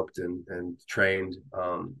 helped and trained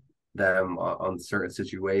them on certain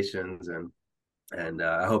situations and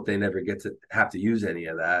I hope they never get to have to use any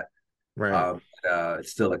of that. Right.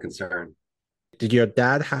 It's still a concern. Did your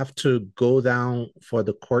dad have to go down for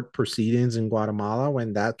the court proceedings in Guatemala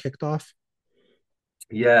when that kicked off?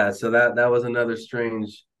 Yeah, so that was another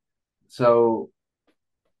strange. So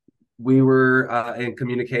we were in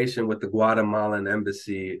communication with the Guatemalan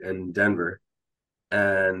embassy in Denver,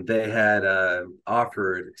 and they had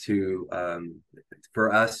offered to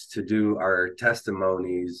for us to do our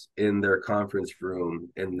testimonies in their conference room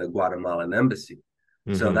in the Guatemalan embassy.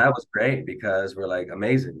 So Hmm. that was great because we're like,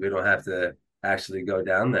 amazing. We don't have to actually go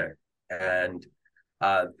down there. And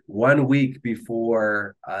 1 week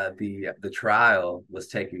before the trial was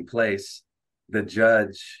taking place, the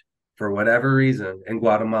judge, for whatever reason, in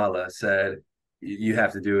Guatemala said, you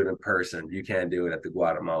have to do it in person. You can't do it at the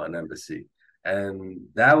Guatemalan embassy. And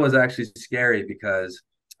that was actually scary because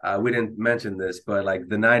we didn't mention this, but like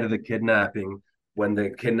the night of the kidnapping, when the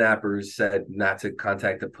kidnappers said not to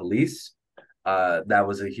contact the police, that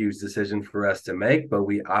was a huge decision for us to make, but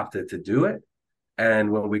we opted to do it.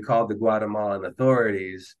 And when we called the Guatemalan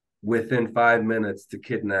authorities, within 5 minutes, the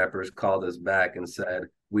kidnappers called us back and said,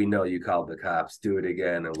 "We know you called the cops. Do it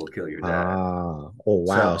again, and we'll kill your dad." Ah, oh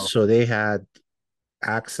wow. So So they had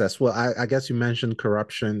access. Well, I guess you mentioned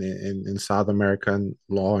corruption in South American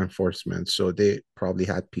law enforcement, so they probably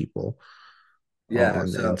had people yeah,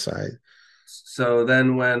 on the so inside. so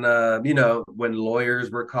then when when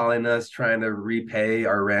lawyers were calling us trying to repay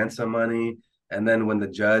our ransom money, and then when the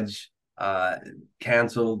judge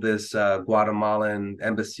canceled this Guatemalan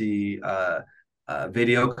embassy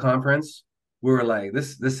video conference, we were like,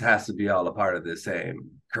 this has to be all a part of the same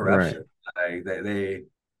Right, corruption. Like they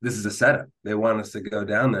this is a setup. They want us to go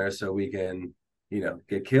down there so we can,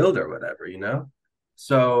 get killed or whatever.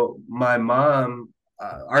 So my mom,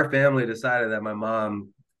 our family decided that my mom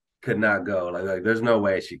could not go. Like there's no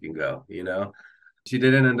way she can go. She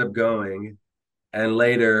didn't end up going. And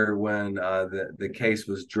later, when the case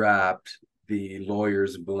was dropped, the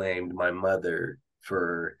lawyers blamed my mother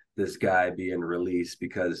for this guy being released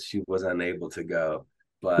because she was unable to go.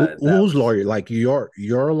 But that Who's was lawyer? Like your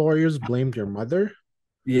lawyers blamed your mother?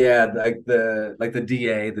 yeah, like the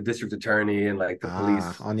DA, the district attorney, and like the Ah,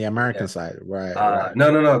 police. on the Yeah. American side. Right, right.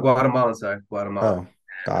 No, no, no, Guatemalan side, Oh, Guatemalan.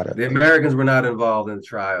 got it. The Americans were not involved in the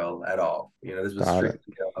trial at all. This was Got it.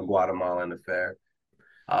 strictly a Guatemalan affair.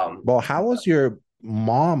 But how was your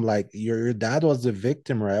mom? Like your dad was the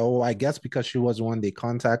victim, right? Oh, I guess because she was the one they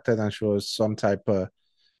contacted and she was some type of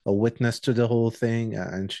a witness to the whole thing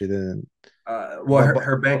and she didn't Well,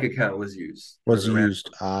 her bank account was used for was the used.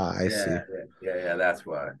 ransom. Ah, I Yeah, see. yeah, yeah, yeah. That's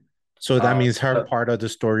why. So that means her So, part of the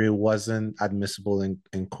story wasn't admissible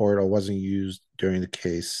in court or wasn't used during the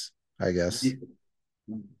case, I guess.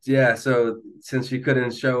 yeah. So since she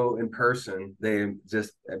couldn't show in person, they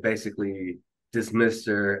just basically dismissed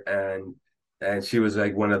her, and she was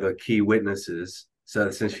like one of the key witnesses. So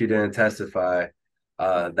since she didn't testify,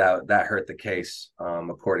 that hurt the case,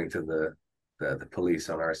 according to the police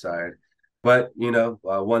on our side. But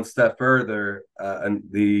one step further, and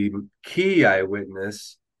the key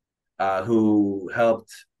eyewitness who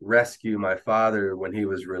helped rescue my father when he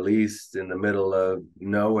was released in the middle of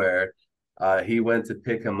nowhere. He went to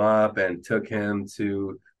pick him up and took him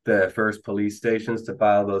to the first police stations to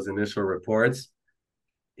file those initial reports.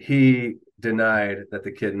 He denied that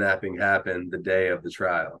the kidnapping happened the day of the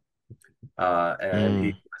trial, and he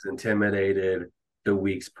Mm, was intimidated the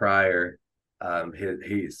weeks prior.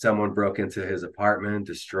 Someone broke into his apartment,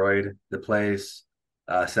 destroyed the place,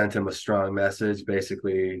 sent him a strong message,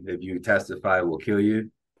 basically, if you testify, we'll kill you.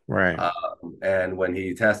 right, And when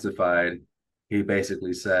he testified, he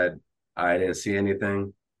basically said, I didn't see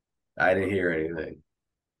anything, I didn't hear anything.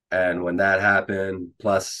 And when that happened,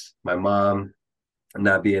 plus my mom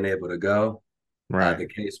not being able to go, right. the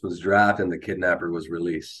case was dropped and the kidnapper was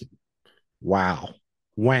released. Wow.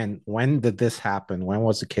 When did this happen? When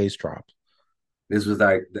was the case dropped? This was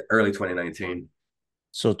like the early 2019.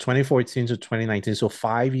 So 2014 to 2019. So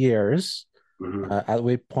 5 years. Mm-hmm. At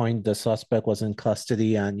which point the suspect was in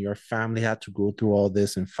custody, and your family had to go through all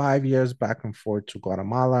this in 5 years back and forth to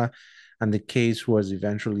Guatemala, and the case was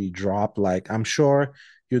eventually dropped. Like I'm sure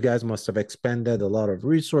you guys must have expended a lot of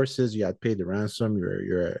resources. You had paid the ransom,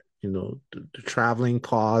 your the traveling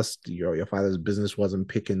cost, your father's business wasn't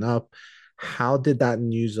picking up. How did that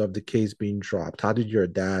news of the case being dropped? How did your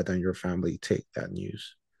dad and your family take that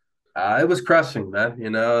news? It was crushing, man.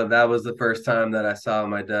 That was the first time that I saw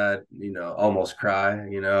my dad, almost cry.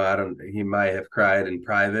 He might have cried in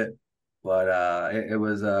private, but it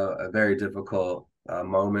was a very difficult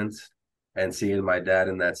moment. And seeing my dad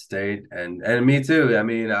in that state, and me too. I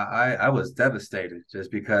mean, I was devastated just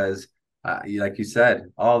because, like you said,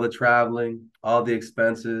 all the traveling, all the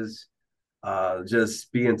expenses,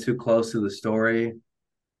 just being too close to the story,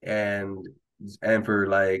 and for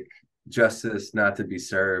like justice not to be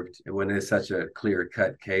served when it's such a clear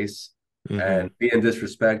cut case. Mm-hmm. and being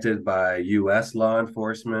disrespected by U.S. law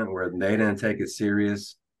enforcement, where they didn't take it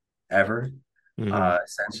serious ever. Mm-hmm.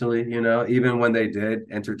 Essentially, even when they did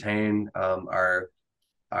entertain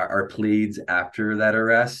our pleads after that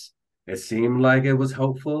arrest, it seemed like it was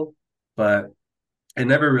hopeful, but it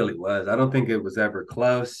never really was. I don't think it was ever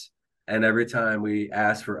close. And every time we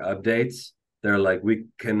asked for updates, they're like, we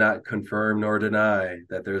cannot confirm nor deny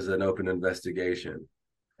that there's an open investigation.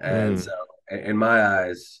 And Mm. so, in my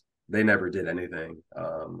eyes, they never did anything,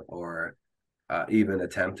 or even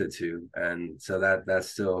attempted to. And so that's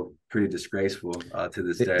still pretty disgraceful to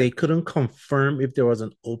this day. They couldn't confirm if there was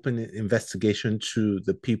an open investigation to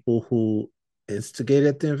the people who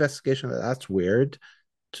instigated the investigation. That's weird.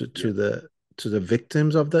 To Yeah. to the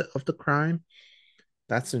victims of the crime.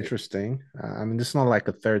 That's interesting. I mean, it's not like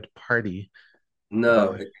a third party,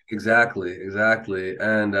 No, but exactly.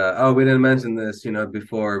 And oh, we didn't mention this,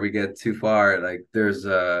 before we get too far. Like there's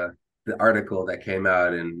the article that came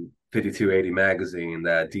out in 5280 magazine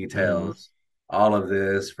that mm, details all of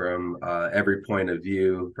this from every point of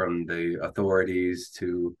view, from the authorities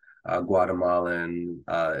to Guatemalan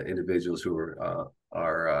individuals who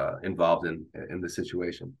are involved in the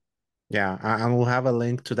situation. yeah, and we'll have a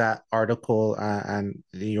link to that article and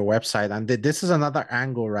your website. And this is another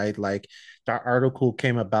angle, right? Like that article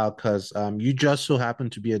came about because you just so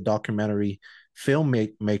happened to be a documentary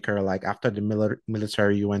filmmaker. Like after the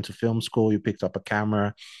military, you went to film school, you picked up a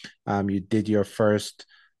camera, you did your first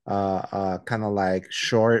kind of like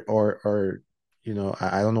short or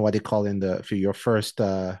I don't know what they call in the for your first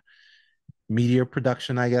media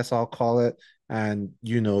production, I guess I'll call it. And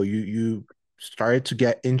you started to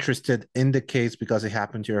get interested in the case because it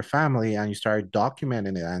happened to your family, and you started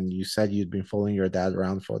documenting it. And you said you'd been following your dad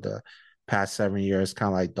around for the past 7 years,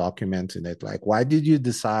 kind of like documenting it. Like, why did you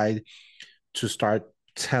decide to start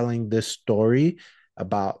telling this story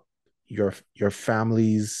about your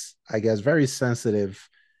family's, I guess, very sensitive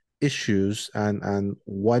issues, and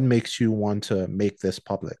what makes you want to make this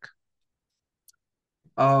public?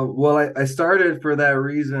 Well, I started for that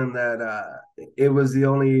reason that it was the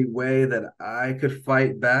only way that I could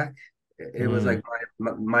fight back. It was Mm, like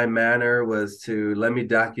my manner was to let me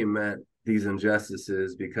document these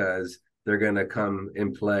injustices because they're gonna come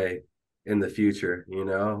in play in the future,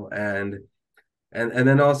 and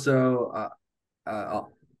then also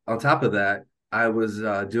on top of that, I was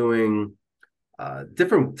doing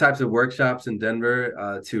different types of workshops in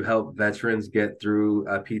Denver to help veterans get through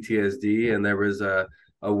PTSD. And there was a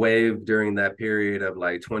wave during that period of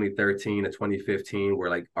like 2013 to 2015 where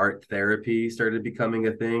like art therapy started becoming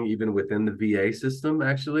a thing, even within the VA system,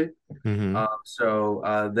 actually. mm-hmm,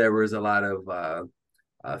 So there was a lot of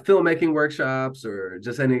filmmaking workshops or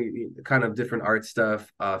just any kind of different art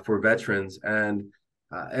stuff for veterans. And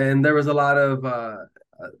there was a lot of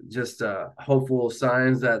just hopeful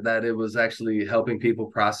signs that it was actually helping people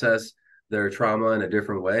process their trauma in a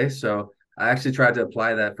different way. So I actually tried to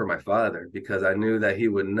apply that for my father because I knew that he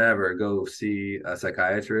would never go see a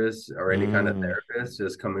psychiatrist or any kind of mm, therapist,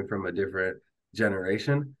 just coming from a different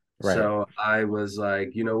generation. right. So I was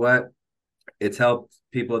like, you know what? It's helped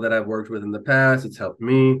people that I've worked with in the past. It's helped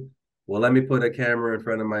me. Well, let me put a camera in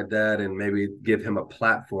front of my dad and maybe give him a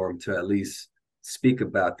platform to at least speak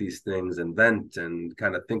about these things and vent and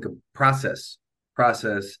kind of think of process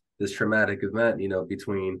this traumatic event,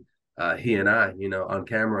 between he and I, on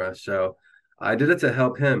camera. So I did it to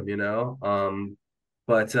help him,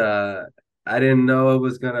 but I didn't know it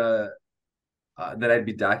was gonna that I'd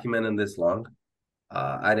be documenting this long.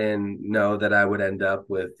 I didn't know that I would end up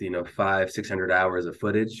with, 600 hours of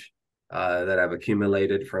footage that I've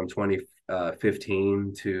accumulated from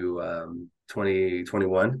 2015 to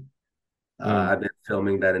 2021. Mm, I've been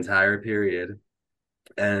filming that entire period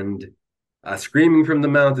and screaming from the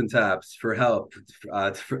mountaintops for help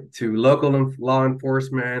to local law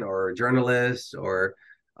enforcement or journalists or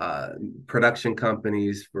uh, production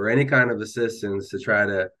companies for any kind of assistance to try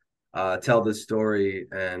to tell this story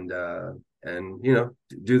and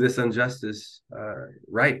do this injustice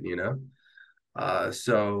right.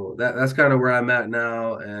 So that's kind of where I'm at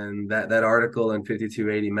now, and that article in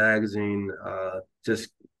 5280 magazine just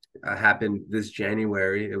happened this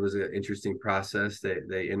January. It was an interesting process.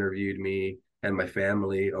 They interviewed me and my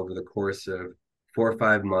family over the course of 4 or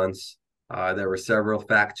 5 months. There were several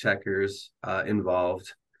fact checkers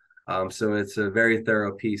involved. So it's a very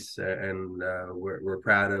thorough piece, and we're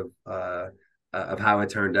proud of how it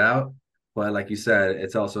turned out. But like you said,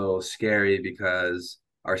 it's also scary because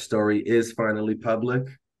our story is finally public,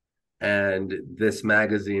 and this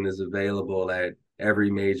magazine is available at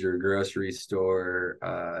every major grocery store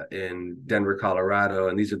in Denver, Colorado,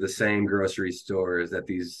 and these are the same grocery stores that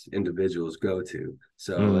these individuals go to.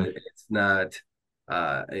 So Mm. it's not,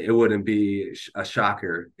 it wouldn't be a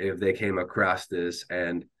shocker if they came across this,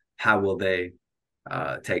 and how will they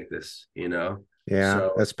take this, you know? Yeah,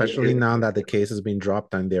 So especially now that the case has been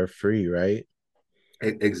dropped and they're free, right?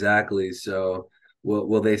 exactly. So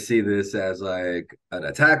will they see this as like an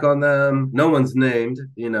attack on them? No one's named,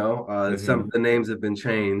 you know. Some Hmm. of the names have been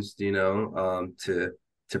changed, you know, to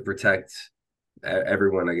protect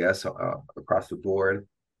everyone, I guess, across the board.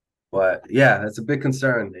 But yeah, it's a big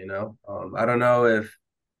concern, you know. I don't know if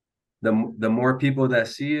the more people that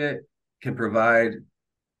see it can provide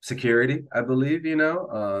security, I believe, you know,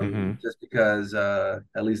 Hmm. just because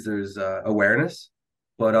at least there's awareness,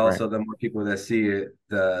 but Right. also the more people that see it,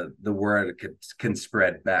 the word can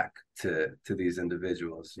spread back to these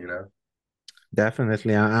individuals, you know.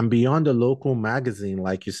 Definitely. And beyond the local magazine,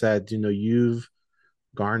 like you said, you've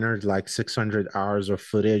garnered like 600 hours of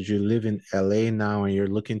footage. You live in LA now and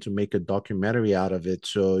you're looking to make a documentary out of it.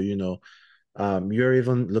 So, you're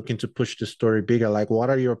even looking to push the story bigger. Like, what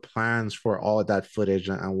are your plans for all of that footage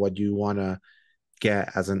and what do you want to get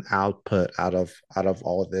as an output out of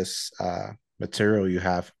all this material you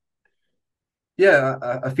have? Yeah,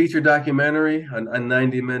 a feature documentary, a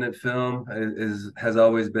 90-minute film has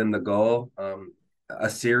always been the goal. A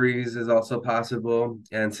series is also possible.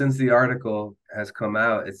 And since the article has come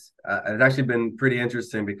out, it's actually been pretty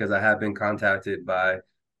interesting because I have been contacted by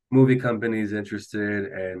movie companies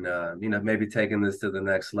interested in maybe taking this to the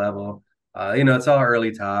next level. It's all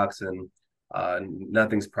early talks and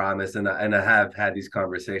nothing's promised. And I have had these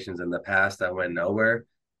conversations in the past that went nowhere.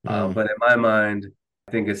 Mm. But in my mind,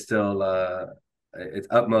 I think it's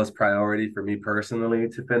utmost priority for me personally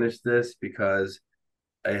to finish this because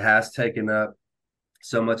it has taken up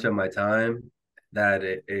so much of my time that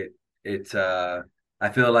I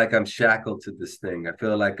feel like I'm shackled to this thing. I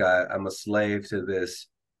feel like I'm a slave to this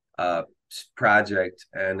uh project.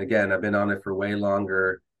 And again, I've been on it for way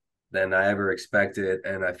longer than I ever expected.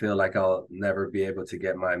 And I feel like I'll never be able to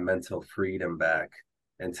get my mental freedom back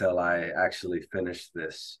until I actually finish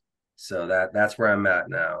this. So that's where I'm at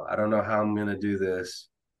now. I don't know how I'm gonna do this,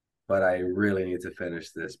 but I really need to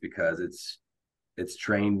finish this because it's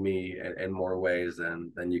trained me in more ways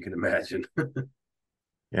than you can imagine.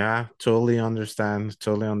 Yeah, totally understand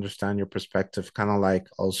your perspective. Kind of like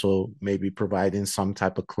also maybe providing some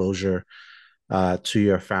type of closure to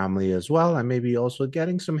your family as well, and maybe also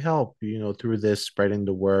getting some help, through this, spreading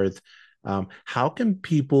the word. How can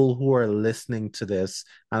people who are listening to this,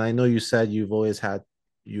 and I know you said you've always had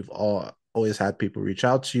people reach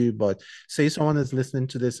out to you, but say someone is listening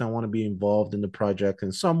to this and want to be involved in the project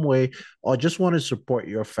in some way, or just want to support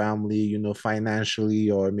your family, financially,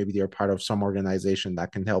 or maybe they're part of some organization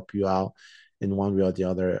that can help you out in one way or the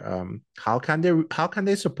other. How can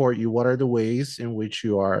they support you? What are the ways in which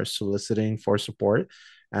you are soliciting for support,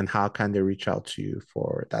 and how can they reach out to you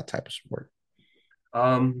for that type of support?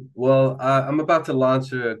 Well, I'm about to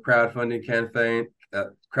launch a crowdfunding campaign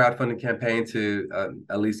to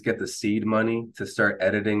at least get the seed money to start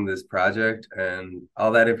editing this project, and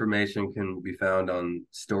all that information can be found on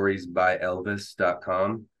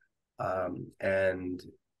storiesbyelvis.com. And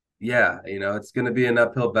yeah, it's going to be an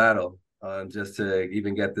uphill battle just to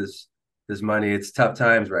even get this money. It's tough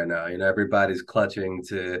times right now. Everybody's clutching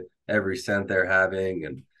to every cent they're having,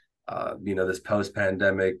 and this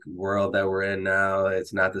post-pandemic world that we're in now,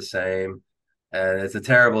 it's not the same, and it's a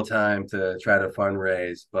terrible time to try to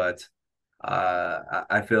fundraise. But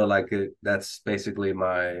I feel like that's basically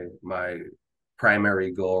my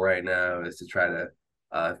primary goal right now is to try to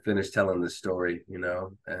finish telling this story,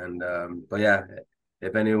 And but yeah,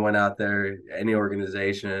 if anyone out there, any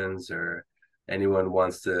organizations or anyone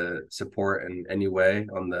wants to support in any way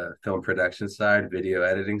on the film production side, video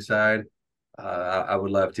editing side, I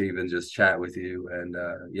would love to even just chat with you. And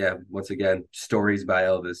yeah, once again,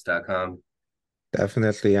 storiesbyelvis.com.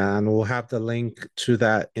 Definitely, and we'll have the link to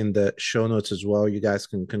that in the show notes as well. You guys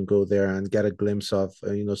can go there and get a glimpse of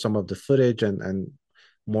some of the footage and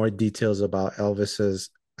more details about Elvis's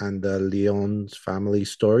and the Leon's family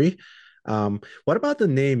story. What about the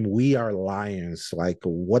name We Are Lions? Like,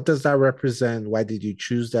 what does that represent? Why did you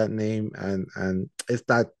choose that name? And is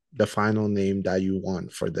that the final name that you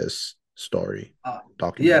want for this story Uh,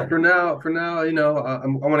 yeah, documentary? for now, I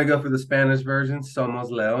want to go for the Spanish version.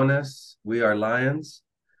 Somos leones. We are lions.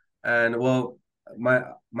 And well, my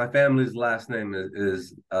my family's last name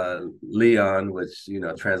is Leon, which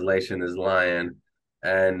translation is lion.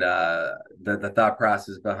 And the thought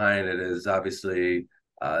process behind it is obviously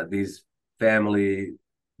these family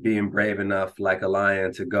being brave enough, like a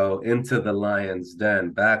lion, to go into the lion's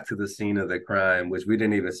den, back to the scene of the crime, which we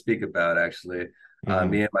didn't even speak about actually. Me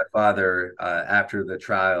Hmm. and my father, after the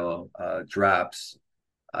trial drops,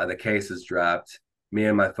 the case is dropped. Me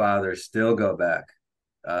and my father still go back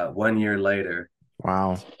 1 year later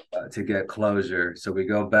Wow. to get closure. So we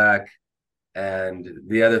go back, and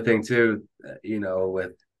the other thing too,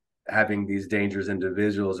 with having these dangerous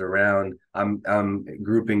individuals around, I'm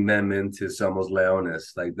grouping them into Somos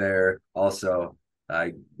Leones. Like they're also,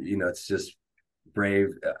 it's just brave,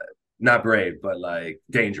 not brave, but like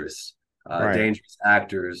dangerous, Right. dangerous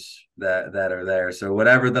actors that are there. So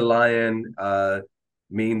whatever the lion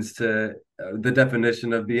means to the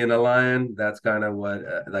definition of being a lion, that's kind of what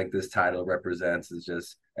like this title represents, is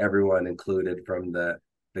just everyone included, from the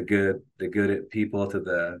good people to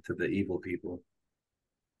the evil people.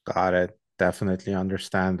 Got it. Definitely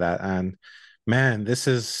understand that. And man, this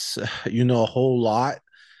is, a whole lot.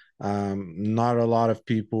 Not a lot of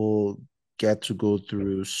people get to go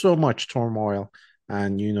through so much turmoil,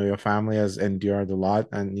 and your family has endured a lot,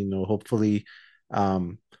 and hopefully,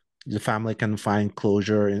 um, the family can find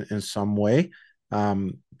closure in some way.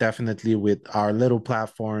 Definitely with our little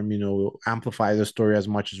platform, we'll amplify the story as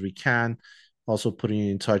much as we can. Also putting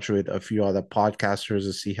you in touch with a few other podcasters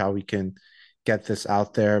to see how we can get this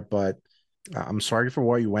out there. But I'm sorry for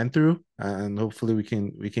what you went through, and hopefully we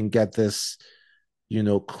can get this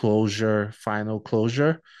closure, final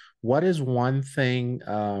closure. What is one thing,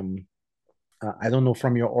 I don't know,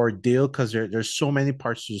 from your ordeal, because there's so many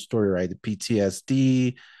parts to the story, right? The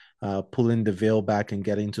PTSD, pulling the veil back and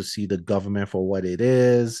getting to see the government for what it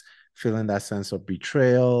is, feeling that sense of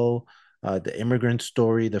betrayal, the immigrant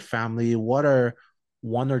story, the family. What are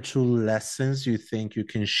one or two lessons you think you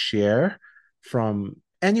can share from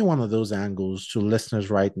any one of those angles to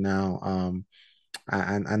listeners right now?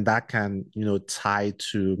 And that can tie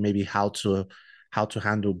to maybe how to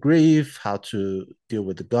handle grief, how to deal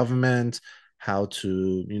with the government, how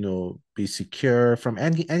to be secure from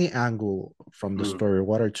any angle from the Mm. story.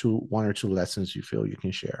 What are one or two lessons you feel you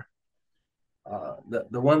can share?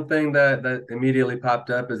 The one thing that immediately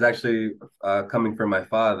popped up is actually coming from my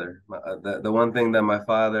father. The one thing that my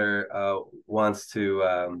father wants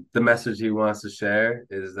to, the message he wants to share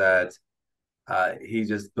is that he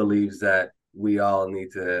just believes that we all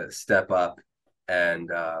need to step up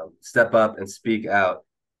and speak out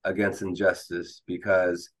against injustice,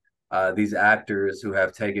 because these actors who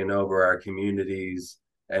have taken over our communities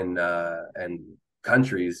and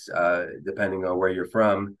countries, depending on where you're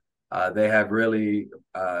from, they have really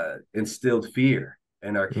instilled fear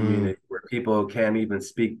in our Mm, community, where people can't even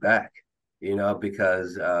speak back,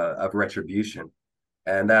 because of retribution.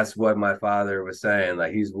 And that's what my father was saying.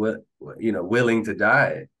 Like willing to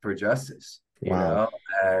die for justice, wow.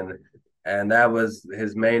 and that was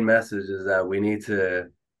his main message, is that we need to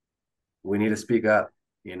speak up,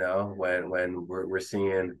 when we're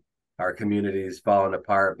seeing our communities falling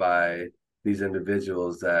apart by these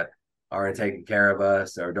individuals that aren't taking care of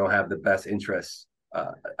us or don't have the best interests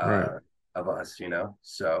uh, Right. uh, of us,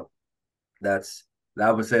 So that's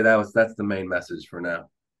I would say that's the main message for now.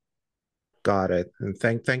 Got it. And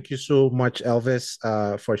thank you so much, Elvis,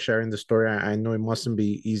 for sharing the story. I know it mustn't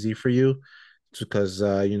be easy for you because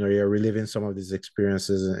you're reliving some of these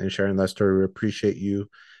experiences and sharing that story. We appreciate you.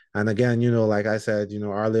 And again, like I said,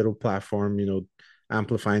 our little platform,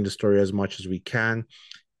 amplifying the story as much as we can.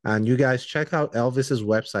 And you guys check out Elvis's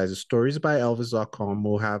website, it's storiesbyelvis.com.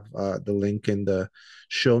 We'll have the link in the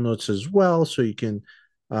show notes as well, so you can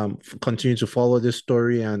continue to follow this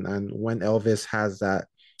story. And when Elvis has that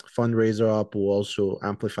fundraiser up, we'll also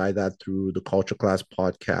amplify that through the Culture Class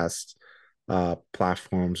podcast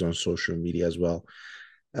platforms on social media as well.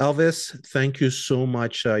 Elvis, thank you so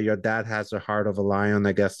much. Your dad has a heart of a lion,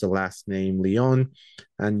 I guess the last name Leon,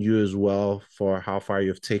 and you as well for how far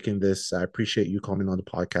you've taken this. I appreciate you coming on the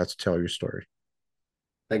podcast to tell your story.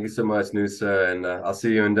 Thank you so much, Nusa, and I'll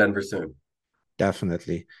see you in Denver soon.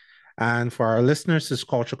 Definitely. And for our listeners, this is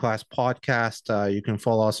Culture Class Podcast. You can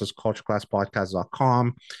follow us as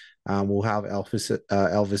cultureclasspodcast.com. We'll have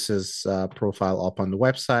Elvis's profile up on the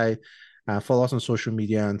website. Follow us on social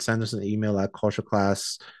media and send us an email at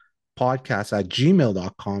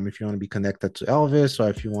cultureclasspodcast@gmail.com if you want to be connected to Elvis, or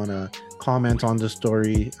if you want to comment on the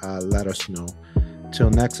story, let us know. Till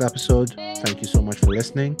next episode, thank you so much for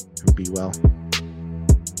listening, and be well.